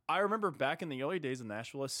 hell, I remember back in the early days of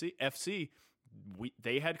Nashville FC,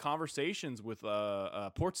 they had conversations with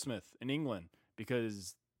Portsmouth in England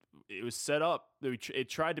because it was set up. It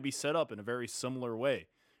tried to be set up in a very similar way,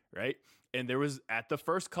 right? And there was, at the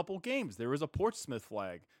first couple games, there was a Portsmouth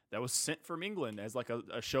flag that was sent from England as like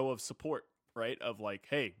a show of support, right? Of like,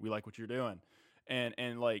 hey, we like what you're doing.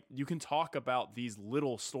 And like, you can talk about these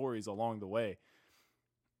little stories along the way.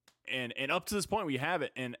 And up to this point, we have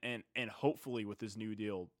it. And hopefully with this new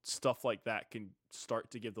deal, stuff like that can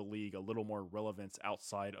start to give the league a little more relevance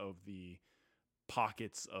outside of the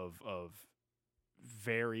pockets of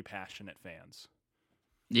very passionate fans.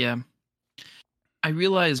 Yeah. I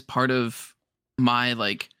realize part of my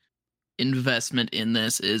like investment in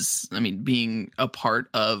this is, I mean, being a part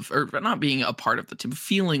of, or not being a part of the team,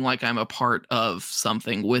 feeling like I'm a part of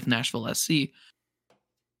something with Nashville SC.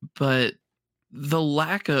 But the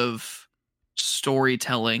lack of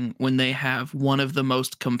storytelling when they have one of the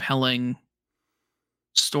most compelling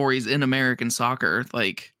stories in American soccer,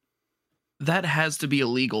 like that has to be a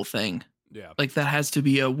legal thing. Yeah. Like that has to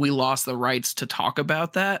be we lost the rights to talk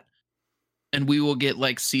about that. And we will get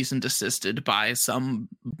like cease and desisted by some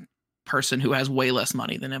person who has way less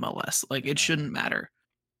money than MLS. Like it shouldn't matter.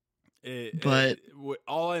 But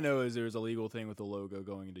all I know is there's a legal thing with the logo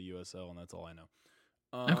going into USL, and that's all I know.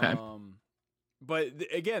 Okay. But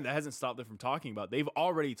again, that hasn't stopped them from talking about. They've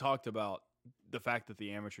already talked about the fact that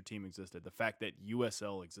the amateur team existed, the fact that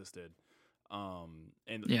USL existed.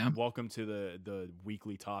 And welcome to the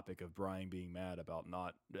weekly topic of Brian being mad about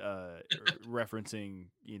not referencing,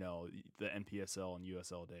 the NPSL and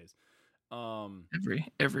USL days.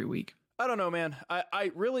 Every week. I don't know, man.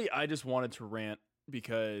 I just wanted to rant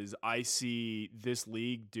because I see this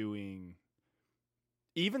league doing,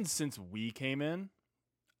 even since we came in,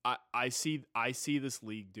 I see this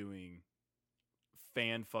league doing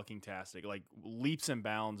fan fucking tastic, like leaps and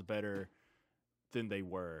bounds better than they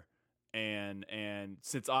were. And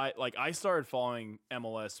since I started following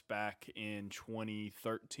MLS back in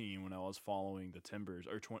 2013 when I was following the Timbers,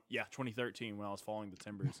 2013 when I was following the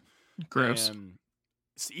Timbers. Gross. And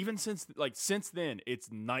even since then,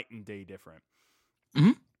 it's night and day different.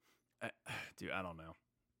 Mm-hmm. Dude, I don't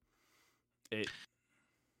know.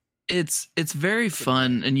 It's very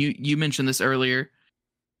fun, and you mentioned this earlier.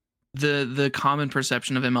 The common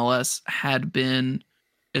perception of MLS had been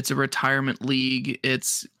it's a retirement league.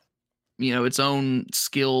 It's its own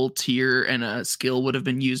skill tier, and a skill would have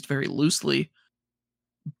been used very loosely.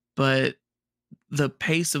 But the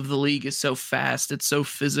pace of the league is so fast, it's so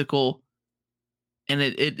physical, and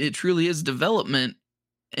it truly is development,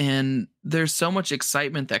 and there's so much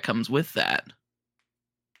excitement that comes with that.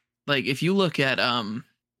 Like if you look at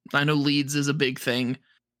I know Leeds is a big thing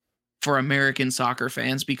for American soccer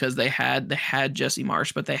fans because they had Jesse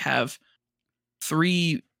Marsch, but they have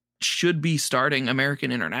 3 should be starting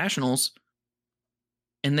American internationals,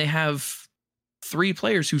 and they have 3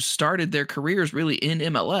 players who started their careers really in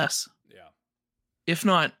MLS. Yeah. If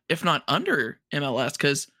not under MLS,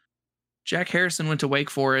 because Jack Harrison went to Wake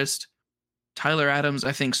Forest. Tyler Adams,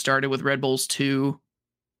 I think, started with Red Bulls 2,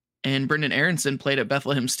 and Brendan Aronson played at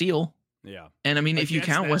Bethlehem Steel. Yeah. And I mean, if you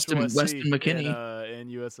count Weston McKinney in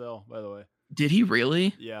USL, by the way. Did he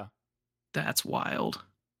really? Yeah. That's wild.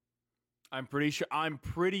 I'm pretty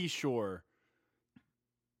sure.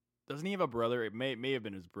 Doesn't he have a brother? It may have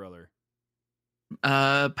been his brother.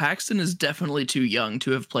 Paxton is definitely too young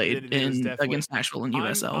to have played against Nashville in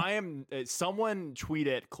USL. I am. Someone tweet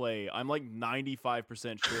at Clay. I'm like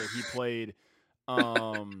 95% sure he played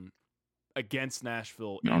against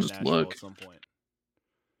Nashville in Nashville at some point.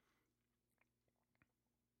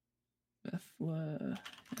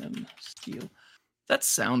 Bethlehem Steel. That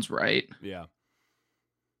sounds right. Yeah.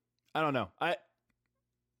 I don't know. I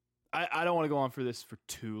don't want to go on for this for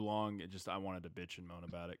too long. I wanted to bitch and moan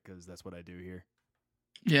about it because that's what I do here.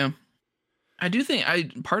 Yeah. I do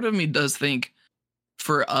think part of me does think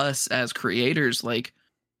for us as creators, like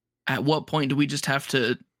at what point do we just have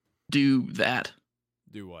to do that?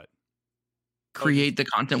 Do what? Create the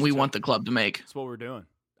content we want the club to make. That's what we're doing.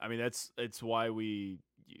 I mean, it's why we.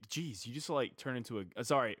 Jeez, you just like turn into a.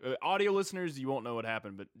 Sorry, audio listeners, you won't know what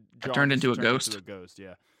happened, but John turned into a ghost.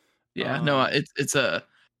 Yeah. Yeah. No, it's a.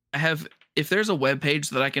 I have. If there's a web page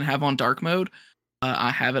that I can have on dark mode,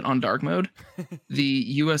 I have it on dark mode.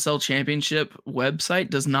 The USL Championship website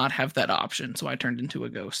does not have that option, so I turned into a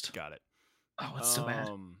ghost. Got it. Oh, it's so bad.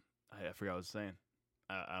 I forgot what I was saying.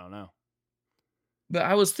 I don't know. But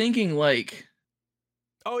I was thinking like,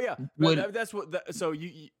 Oh yeah, would that's what. So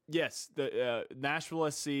yes, the Nashville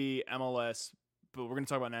SC MLS, but we're gonna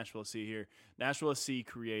talk about Nashville SC here. Nashville SC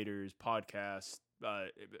creators podcast.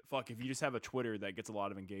 Fuck, if you just have a Twitter that gets a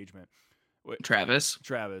lot of engagement, Travis?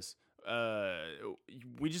 uh,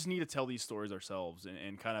 we just need to tell these stories ourselves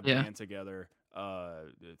and kind of Yeah. band together.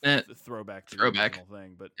 Throwback to the Throwback. original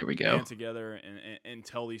thing, but There we go. band together and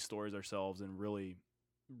tell these stories ourselves and really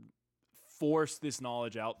force this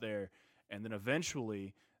knowledge out there, and then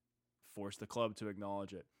eventually force the club to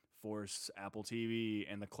acknowledge it, force Apple TV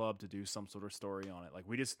and the club to do some sort of story on it. Like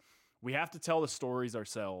we have to tell the stories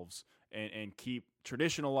ourselves and keep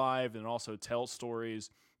tradition alive, and also tell stories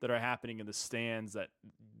that are happening in the stands that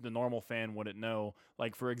the normal fan wouldn't know.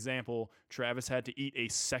 Like, for example, Travis had to eat a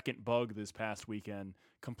second bug this past weekend,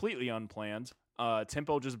 completely unplanned.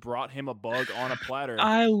 Tempo just brought him a bug on a platter.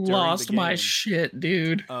 I lost my shit,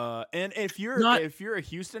 dude. And if you're a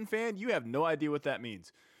Houston fan, you have no idea what that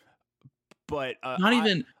means. But not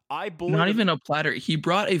even a platter. He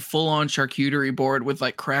brought a full-on charcuterie board with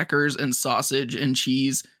like crackers and sausage and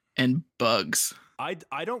cheese and bugs.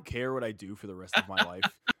 I don't care what I do for the rest of my life.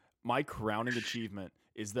 My crowning achievement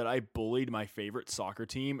is that I bullied my favorite soccer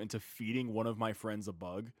team into feeding one of my friends a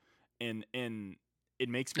bug, and it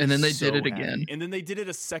makes me. And then they so did it happy. again. And then they did it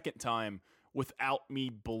a second time without me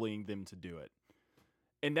bullying them to do it.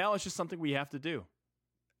 And now it's just something we have to do.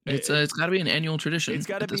 It's got to be an annual tradition. It's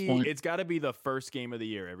got to be. Point. It's got to be the first game of the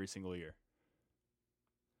year every single year.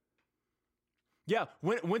 Yeah,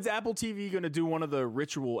 when's Apple TV going to do one of the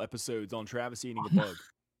ritual episodes on Travis eating a bug?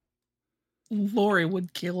 Lori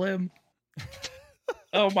would kill him.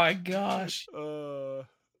 Oh my gosh.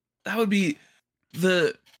 That would be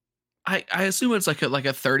I assume it's like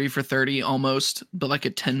a 30 for 30 almost, but like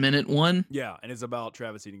a 10-minute one. Yeah, and it's about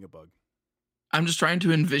Travis eating a bug. I'm just trying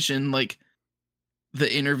to envision like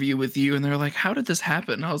the interview with you, and they're like, how did this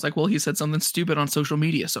happen? And I was like, well, he said something stupid on social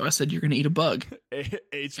media, so I said, you're gonna eat a bug. And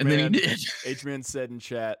then he did. H-Man said in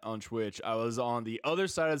chat on Twitch, I was on the other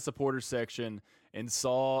side of the supporter section and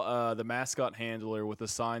saw the mascot handler with a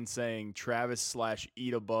sign saying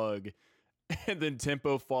Travis/eat a bug, and then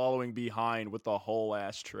Tempo following behind with the whole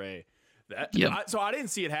ass tray. So I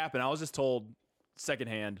didn't see it happen. I was just told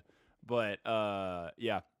secondhand, but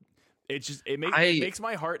yeah, it makes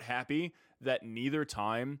my heart happy that neither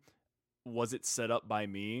time was it set up by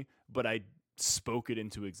me, but I spoke it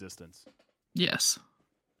into existence. Yes.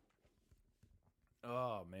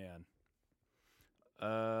 Oh, man.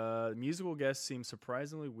 Musical guest seems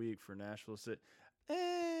surprisingly weak for Nashville City.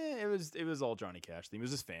 It was all Johnny Cash theme. It was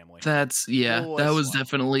his family. That was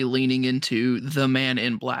definitely leaning into the Man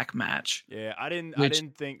in Black match. Yeah, I didn't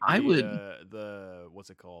think the what's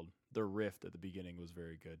it called? The riff at the beginning was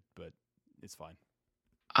very good, but it's fine.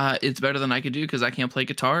 It's better than I could do because I can't play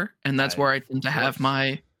guitar, and that's where I tend to have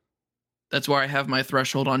that's where I have my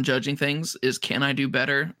threshold on judging things is, can I do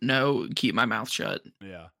better? No, keep my mouth shut.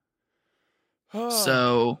 Yeah.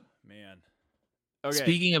 So, man. Okay.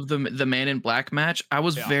 Speaking of the Man in Black match, I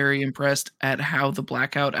was very impressed at how the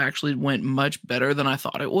blackout actually went much better than I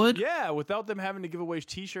thought it would. Yeah, without them having to give away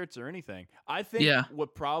t-shirts or anything. I think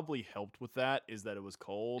what probably helped with that is that it was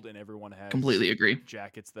cold and everyone has completely agree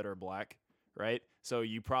jackets that are black. Right, so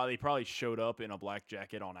you probably showed up in a black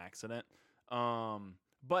jacket on accident.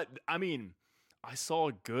 But I mean, I saw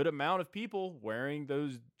a good amount of people wearing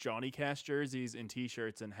those Johnny Cash jerseys and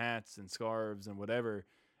T-shirts and hats and scarves and whatever.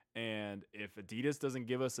 And if Adidas doesn't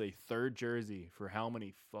give us a third jersey for how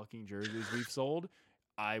many fucking jerseys we've sold,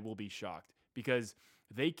 I will be shocked, because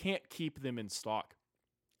they can't keep them in stock.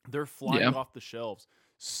 They're flying off the shelves.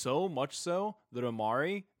 So much so that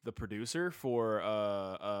Omari, the producer for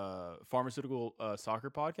Pharmaceutical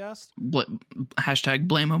Soccer Podcast, hashtag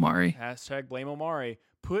blame Omari,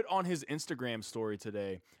 put on his Instagram story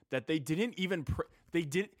today that they didn't even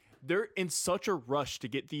they're in such a rush to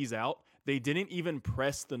get these out, they didn't even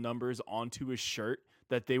press the numbers onto his shirt,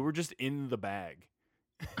 that they were just in the bag.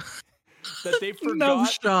 That they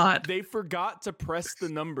forgot they forgot to press the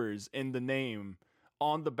numbers in the name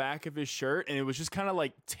on the back of his shirt, and it was just kind of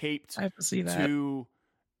like taped to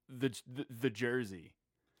the jersey.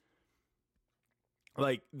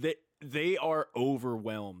 Like they are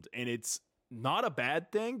overwhelmed, and it's not a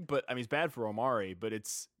bad thing, but I mean, it's bad for Omari, but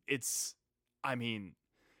it's I mean,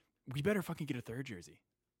 we better fucking get a third jersey,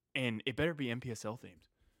 and it better be NPSL themed.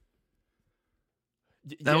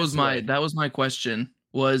 That was my question,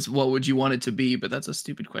 was what would you want it to be? But that's a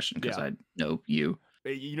stupid question, because I know you.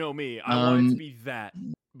 You know me. I want it to be that,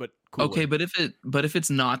 but cool. Okay, but if it's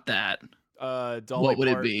not that, what would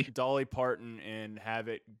it be? Dolly Parton, and have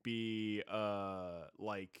it be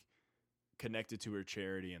like connected to her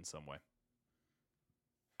charity in some way.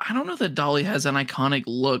 I don't know that Dolly has an iconic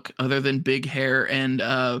look other than big hair and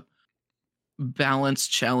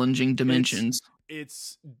balanced, challenging dimensions.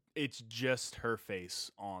 It's just her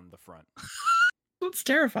face on the front. That's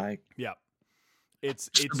terrifying. Yeah. It's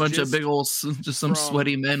a bunch of big old, just some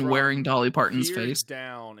sweaty men wearing Dolly Parton's face.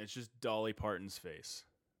 Down, it's just Dolly Parton's face.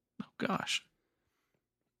 Oh gosh.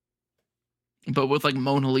 But with like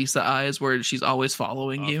Mona Lisa eyes where she's always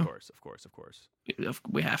following you. Of course.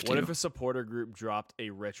 We have to. What if a supporter group dropped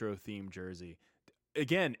a retro themed jersey?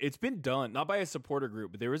 Again, it's been done, not by a supporter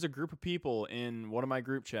group, but there was a group of people in one of my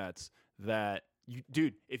group chats that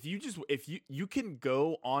if you can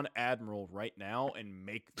go on Admiral right now and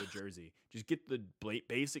make the jersey. Just get the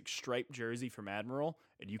basic striped jersey from Admiral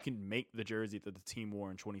and you can make the jersey that the team wore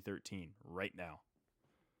in 2013 right now.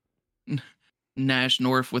 Nash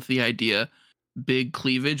North with the idea. Big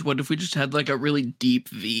cleavage. What if we just had like a really deep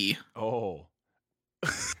V? Oh.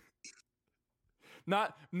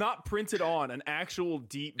 Not printed on, an actual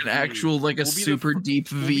deep V. Actual like a super deep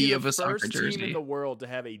V of a soccer jersey. First team in the world to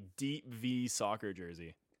have a deep V soccer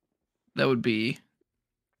jersey. That would be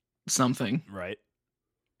something. Right.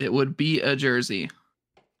 It would be a jersey.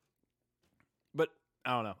 But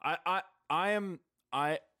I don't know. I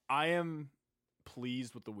am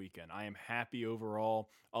pleased with the weekend. I am happy overall.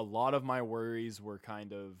 A lot of my worries were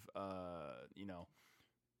kind of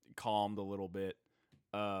calmed a little bit.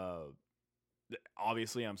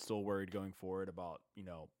 Obviously I'm still worried going forward about,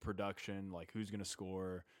 production, like who's going to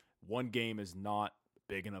score. One game is not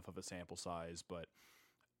big enough of a sample size, but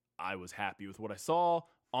I was happy with what I saw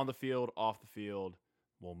on the field, off the field.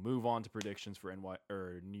 We'll move on to predictions for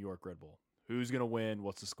New York Red Bull. Who's going to win?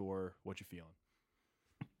 What's the score? What you feeling?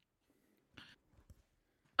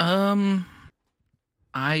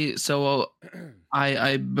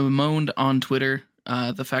 I bemoaned on Twitter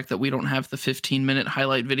the fact that we don't have the 15-minute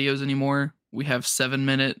highlight videos anymore. We have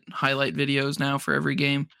 7-minute highlight videos now for every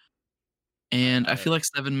game. And I feel like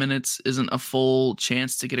 7 minutes isn't a full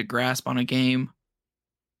chance to get a grasp on a game.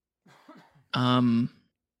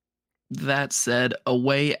 That said,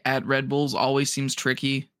 away at Red Bulls always seems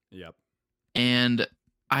tricky. Yep. And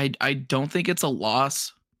I don't think it's a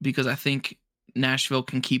loss because I think Nashville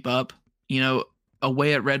can keep up.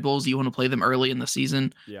 Away at Red Bulls, you want to play them early in the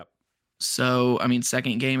season. Yep. So,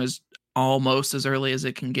 second game is almost as early as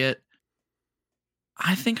it can get.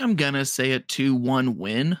 I think I'm going to say a 2-1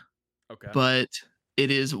 win. Okay. But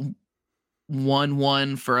it is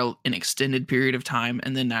 1-1 for an extended period of time,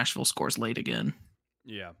 and then Nashville scores late again.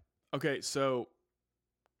 Yeah. Okay, so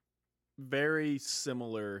very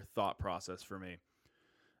similar thought process for me.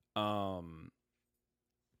 I'm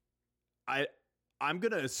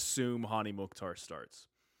going to assume Hany Mukhtar starts.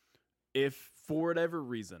 If for whatever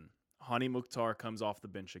reason Hany Mukhtar comes off the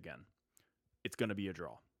bench again, it's going to be a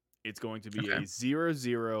draw. It's going to be a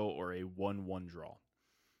 0-0 or a 1-1 draw.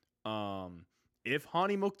 If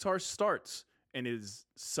Hany Mukhtar starts and is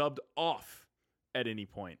subbed off at any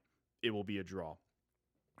point, it will be a draw.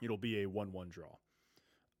 It'll be a 1-1 draw.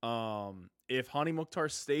 If Hany Mukhtar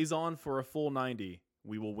stays on for a full 90,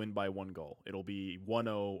 we will win by 1 goal. It'll be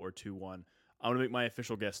 1-0 or 2-1. I'm going to make my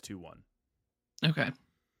official guess 2-1. Okay.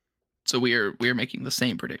 So we are making the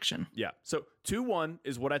same prediction. Yeah. So 2-1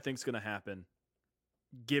 is what I think is going to happen,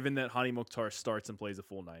 given that Hany Mukhtar starts and plays a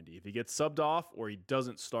full 90. If he gets subbed off or he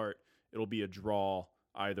doesn't start, it'll be a draw,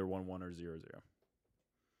 either 1-1 or 0-0.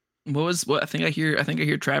 What I think I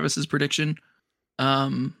hear Travis's prediction.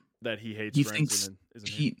 That he hates friends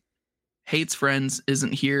he hates friends,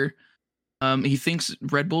 isn't here. He thinks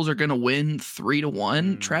Red Bulls are going to win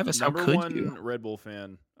 3-1. Travis, how could you? Number 1 Red Bull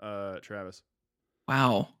fan, Travis.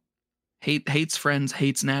 Wow. Hates friends,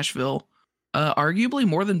 hates Nashville. Arguably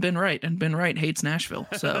more than Ben Wright, and Ben Wright hates Nashville.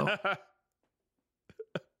 So.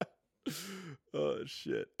 Oh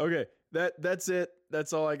shit. Okay, that's it.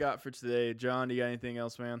 That's all I got for today. John, do you got anything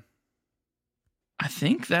else, man? I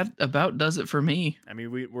think that about does it for me.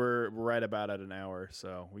 We're right about at an hour,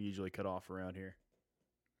 so we usually cut off around here.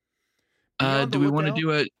 Do we want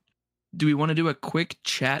to do a quick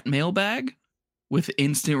chat mailbag with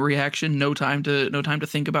instant reaction? No time to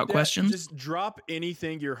think about questions. Just drop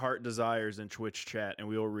anything your heart desires in Twitch chat, and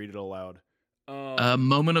we will read it aloud. A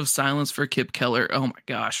moment of silence for Kip Keller. Oh my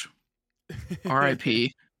gosh.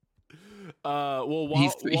 R.I.P. While he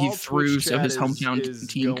threw so his hometown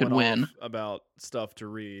team could win. About stuff to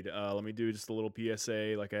read. Let me do just a little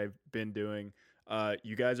PSA like I've been doing.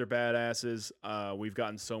 You guys are badasses. We've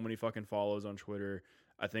gotten so many fucking follows on Twitter.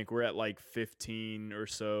 I think we're at like 15 or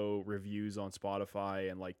so reviews on Spotify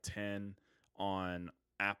and like 10 on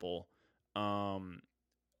Apple.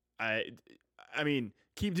 I mean,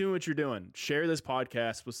 keep doing what you're doing. Share this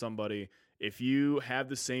podcast with somebody. If you have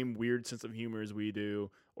the same weird sense of humor as we do,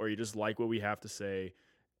 or you just like what we have to say,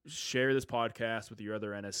 share this podcast with your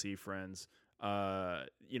other NSC friends.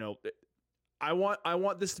 You know, I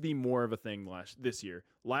want this to be more of a thing this year.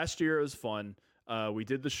 Last year it was fun. We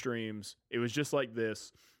did the streams. It was just like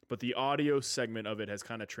this, but the audio segment of it has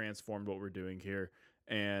kind of transformed what we're doing here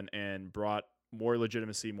and brought more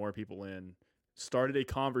legitimacy, more people in, started a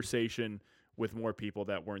conversation with more people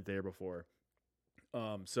that weren't there before.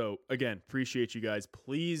 So again, appreciate you guys.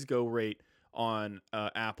 Please go rate on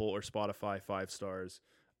Apple or Spotify 5 stars.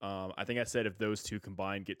 I think I said if those two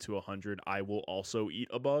combined get to 100, I will also eat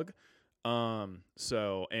a bug.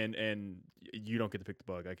 So and you don't get to pick the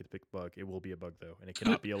bug. I get to pick the bug. It will be a bug though, and it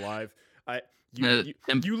cannot be alive.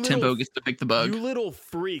 Tempo gets to pick the bug. You little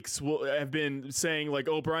freaks have been saying like,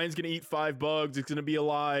 "Oh, Brian's gonna eat 5 bugs. It's gonna be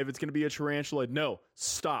alive. It's gonna be a tarantula." No,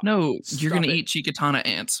 stop. No, Stop you're gonna it. eat Chicatana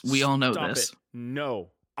ants. We all know Stop this. It.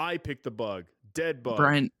 No, I picked the bug. Dead bug.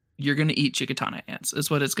 Brian, you're gonna eat Chicatana ants. Is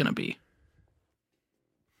what it's gonna be.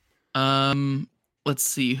 Let's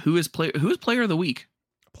see who is player of the week.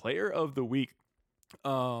 Player of the week.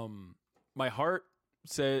 My heart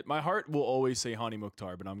will always say Hany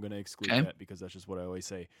Mukhtar, but I'm going to exclude that because that's just what I always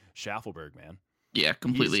say. Schaffelberg, man. Yeah,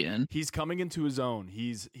 completely in. He's coming into his own.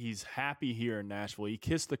 He's happy here in Nashville. He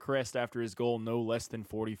kissed the crest after his goal no less than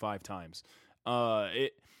 45 times. The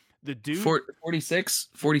dude 46,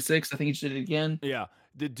 I think he did it again. Yeah.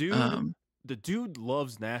 The dude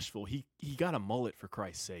loves Nashville. He got a mullet, for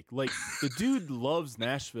Christ's sake. Like, the dude loves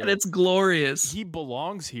Nashville. And it's glorious. He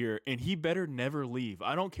belongs here, and he better never leave.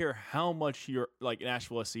 I don't care how much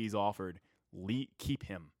Nashville SC's offered. Keep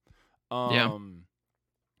him. Yeah.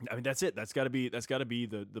 I mean, that's it. That's got to be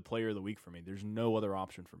the player of the week for me. There's no other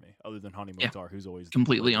option for me other than Hany Mukhtar, who's always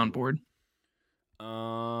completely on board.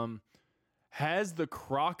 Has the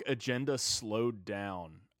Croc agenda slowed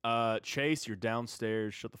down? Chase, you're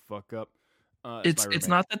downstairs. Shut the fuck up. It's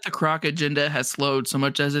not that the Croc agenda has slowed so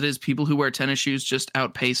much as it is people who wear tennis shoes just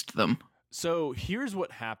outpaced them. So here's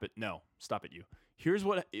what happened. No, stop it, you. Here's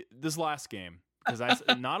what this last game, because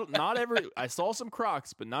I saw some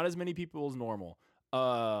Crocs, but not as many people as normal.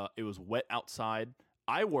 It was wet outside.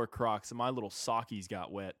 I wore Crocs and my little sockies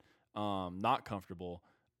got wet. Not comfortable.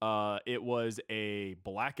 It was a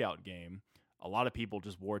blackout game. A lot of people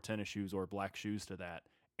just wore tennis shoes or black shoes to that,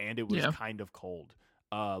 and it was kind of cold.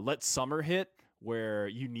 Let summer hit, where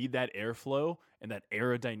you need that airflow and that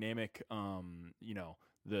aerodynamic,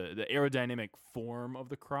 the aerodynamic form of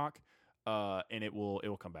the Croc, and it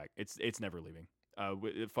will come back. It's never leaving.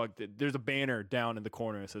 There's a banner down in the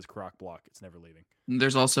corner that says Croc block. It's never leaving.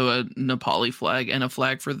 There's also a Nepali flag and a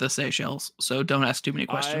flag for the Seychelles, so don't ask too many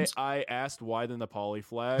questions. I asked why the Nepali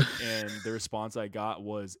flag, and the response I got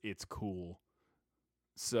was, it's cool.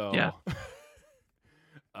 So yeah.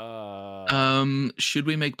 Should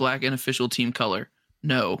we make black an official team color?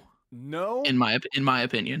 No. In my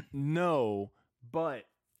opinion. No, but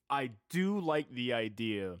I do like the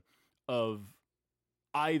idea of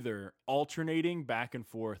either alternating back and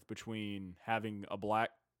forth between having a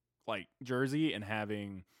black jersey and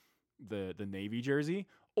having the navy jersey,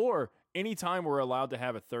 or anytime we're allowed to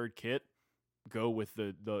have a third kit, go with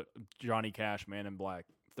the Johnny Cash Man in Black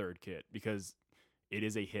third kit, because it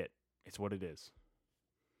is a hit. It's what it is.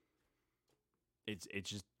 It's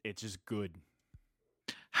just good.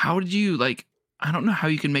 How did you I don't know how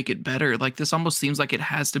you can make it better. This almost seems like it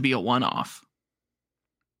has to be a one-off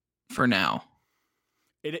for now.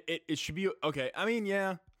 It should be okay. I mean,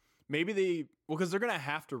 yeah, maybe because they're gonna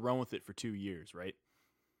have to run with it for 2 years, right?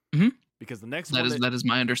 Mm-hmm. Because the next that is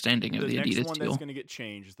my understanding of the Adidas next one deal. that's gonna get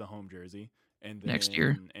changed is the home jersey, and then, next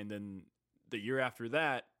year, and then the year after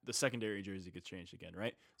that, the secondary jersey gets changed again,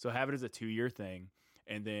 right? So have it as a 2-year thing,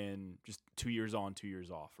 and then just 2 years on, 2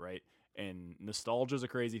 years off, right? And nostalgia is a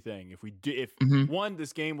crazy thing. One,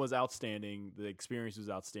 this game was outstanding, the experience was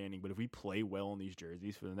outstanding, but if we play well in these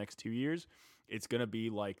jerseys for the next 2 years, it's gonna be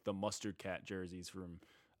like the Mustard Cat jerseys from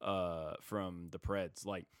the Preds.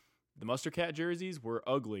 Like, the Mustard Cat jerseys were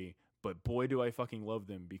ugly, but boy, do I fucking love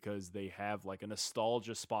them, because they have a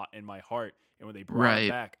nostalgia spot in my heart. And when they brought it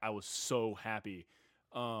back, I was so happy.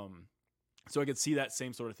 So I could see that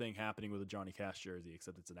same sort of thing happening with a Johnny Cash jersey,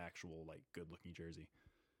 except it's an actual good-looking jersey.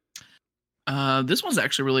 This one's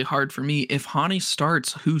actually really hard for me. If Hany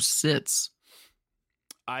starts, who sits?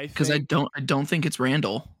 Because I don't think it's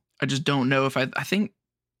Randall. I just don't know if I think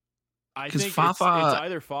Fafa, it's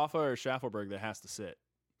either Fafa or Schaffelberg that has to sit.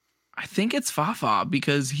 I think it's Fafa,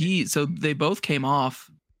 because they both came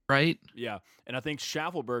off, right? Yeah, and I think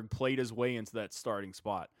Schaffelberg played his way into that starting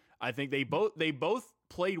spot. I think they both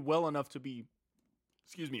played well enough to be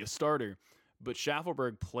a starter, but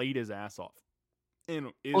Schaffelberg played his ass off.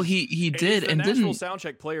 And he did, is the and Nashville didn't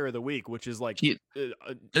Soundcheck Player of the Week, which is like it's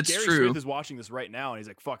Gary true. Smith is watching this right now, and he's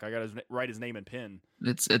like, "Fuck, I got to write his name and pin."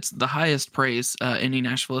 It's the highest praise any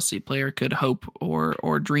Nashville SC player could hope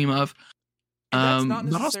or dream of. And that's not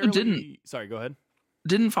but also necessarily. Sorry, go ahead.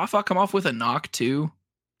 Didn't Fafa come off with a knock too?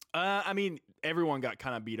 I mean, everyone got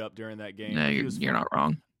kind of beat up during that game. No, you're not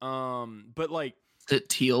wrong. But like Sit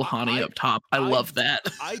Teal Hany up top. I love that.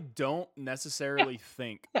 I don't necessarily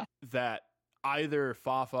think that either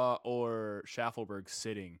Fafa or Schaffelberg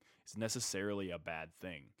sitting is necessarily a bad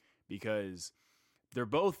thing, because they're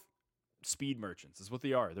both speed merchants. That's what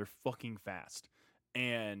they are. They're fucking fast.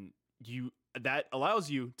 And that allows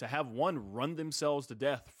you to have one run themselves to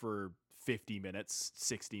death for 50 minutes,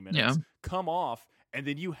 60 minutes, come off, and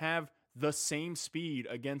then you have the same speed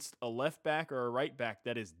against a left back or a right back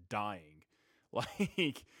that is dying.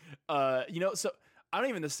 Like, so I don't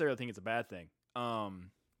even necessarily think it's a bad thing. I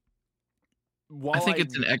think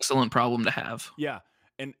it's an excellent problem to have. Yeah.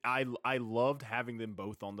 And I loved having them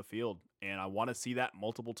both on the field, and I want to see that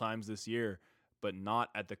multiple times this year, but not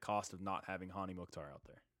at the cost of not having Hany Mukhtar out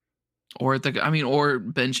there. Or or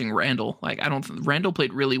benching Randall. Like, Randall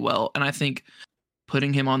played really well, and I think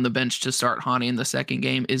putting him on the bench to start Hany in the second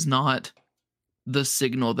game is not the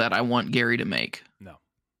signal that I want Gary to make. No.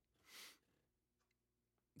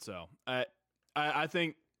 So I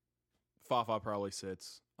think Fafa probably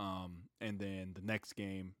sits, and then the next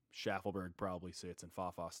game Schaffelberg probably sits and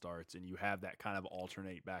Fafa starts, and you have that kind of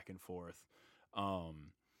alternate back and forth.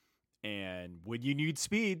 And when you need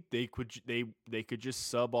speed, they could just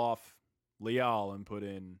sub off Leal and put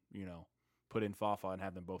in Fafa and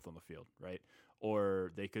have them both on the field, right?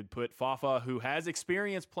 Or they could put Fafa, who has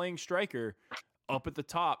experience playing striker, up at the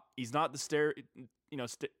top. He's not the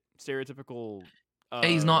stereotypical.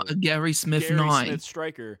 He's not a Gary Smith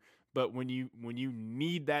striker, but when you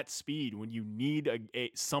need that speed, when you need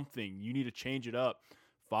something, you need to change it up.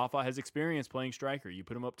 Fafa has experience playing striker. You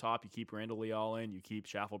put him up top, you keep Randall Leal in, you keep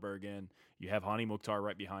Schaffelberg in, you have Hany Mukhtar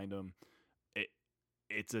right behind him.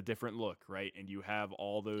 It's a different look, right? And you have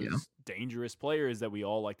all those dangerous players that we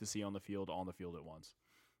all like to see on the field at once.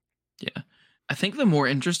 Yeah. I think the more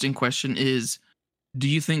interesting question is, do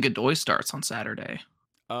you think Godoy starts on Saturday?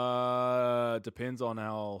 Depends on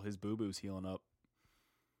how his boo-boo's healing up.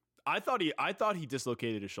 I thought he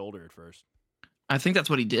dislocated his shoulder at first. I think that's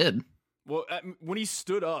what he did. Well, when he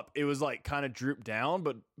stood up, it was like kind of drooped down,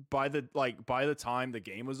 but by the time the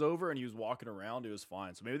game was over and he was walking around, it was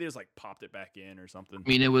fine. So maybe they just like popped it back in or something. I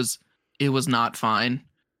mean, it was not fine.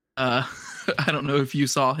 I don't know if you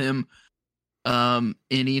saw him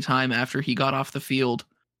any time after he got off the field,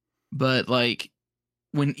 but like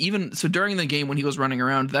during the game when he was running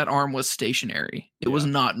around, that arm was stationary. It was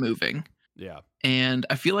not moving. Yeah. And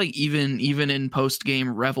I feel like even in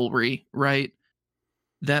post-game revelry, right?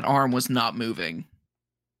 That arm was not moving.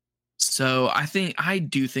 So I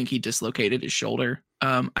do think he dislocated his shoulder.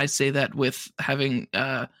 I say that with having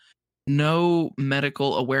no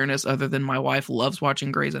medical awareness other than my wife loves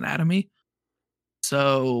watching Grey's Anatomy.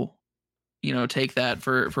 So, take that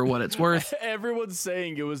for what it's worth. Everyone's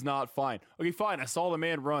saying it was not fine. Okay, fine. I saw the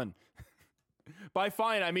man run. By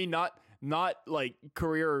fine, I mean not like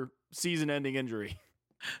career season-ending injury.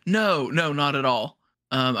 No, not at all.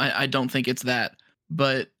 I don't think it's that.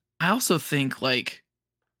 But I also think, like,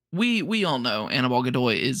 we all know Anibal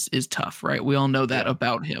Godoy is tough, right? We all know that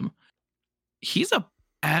about him. He's a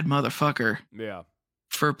bad motherfucker. Yeah.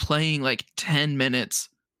 For playing like 10 minutes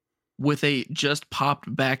with a just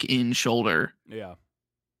popped back in shoulder. Yeah.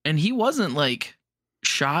 And he wasn't like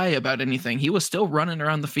shy about anything. He was still running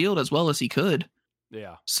around the field as well as he could.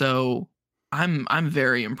 Yeah. So I'm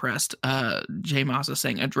very impressed. Jay Massa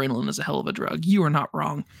saying adrenaline is a hell of a drug. You are not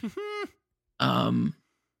wrong.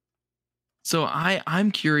 So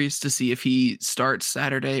I'm curious to see if he starts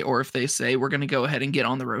Saturday or if they say we're going to go ahead and get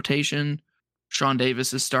on the rotation. Sean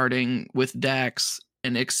Davis is starting with Dax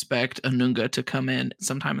and expect Anunga to come in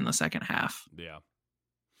sometime in the second half. Yeah.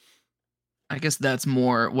 I guess that's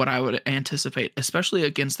more what I would anticipate, especially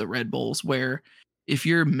against the Red Bulls, where if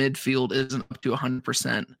your midfield isn't up to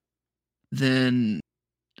 100%, then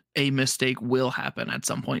a mistake will happen at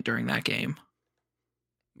some point during that game.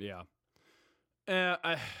 Yeah.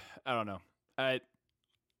 I don't know.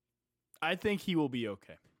 I think he will be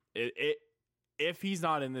okay. If he's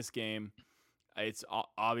not in this game, it's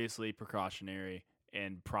obviously precautionary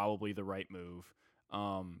and probably the right move.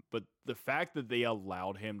 But the fact that they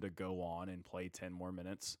allowed him to go on and play 10 more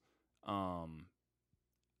minutes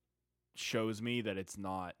shows me that it's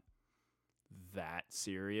not that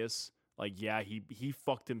serious. Like, yeah, he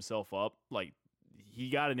fucked himself up. Like, he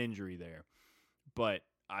got an injury there, but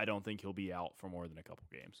I don't think he'll be out for more than a couple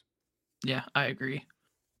games. Yeah, I agree.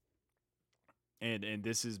 And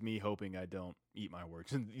this is me hoping I don't eat my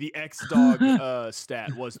words. The X-Dog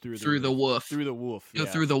stat was through the woof. Through the woof. Yeah.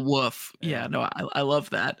 Through the woof. Yeah, no, I love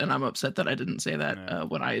that. And I'm upset that I didn't say that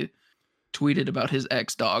when I tweeted about his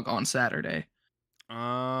X-Dog on Saturday.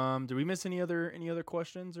 Did we miss any other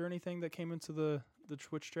questions or anything that came into the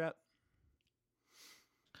Twitch chat?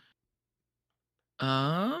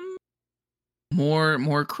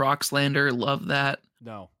 More Croc slander. Love that.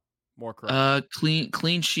 No. More Croc.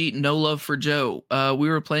 Clean sheet. No love for Joe. We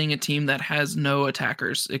were playing a team that has no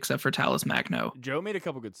attackers except for Talis Magno. Joe made a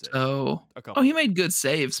couple good saves. Oh, he made good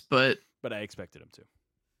saves, but I expected him to.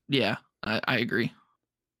 Yeah, I agree.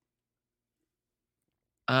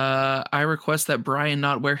 I request that Brian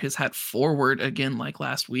not wear his hat forward again like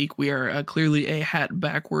last week. We are clearly a hat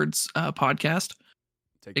backwards podcast,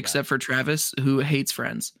 except for Travis, who hates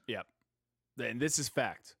Friends. Yep. And this is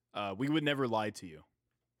fact. We would never lie to you.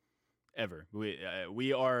 Ever. We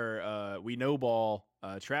know ball.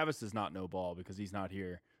 Travis does not know ball because he's not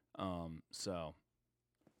here. So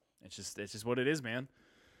it's just what it is, man.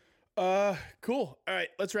 Cool. All right,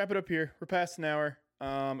 let's wrap it up here. We're past an hour.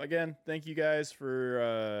 Again, thank you guys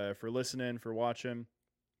for listening, for watching.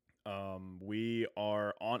 We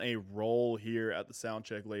are on a roll here at the Sound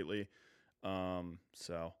Check lately.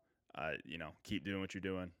 So keep doing what you're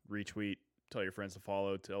doing. Retweet, tell your friends to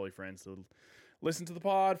follow, tell your friends to listen to the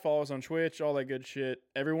pod, follow us on Twitch, all that good shit.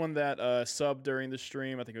 Everyone that subbed during the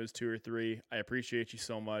stream, I think it was 2 or 3, I appreciate you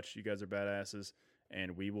so much. You guys are badasses.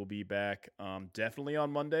 And we will be back definitely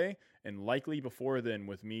on Monday, and likely before then,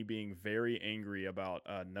 with me being very angry about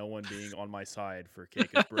no one being on my side for Cake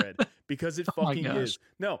is Bread. Because it fucking is.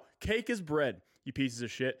 No, Cake is Bread, you pieces of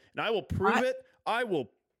shit. And I will prove it. I will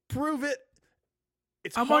prove it.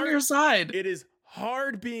 I'm hard. On your side. It is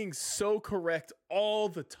hard being so correct all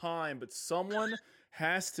the time, but someone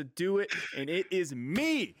has to do it, and it is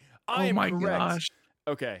me. I am correct. Gosh.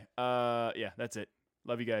 Okay. Yeah, that's it.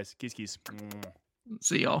 Love you guys. Kiss.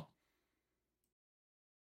 See y'all.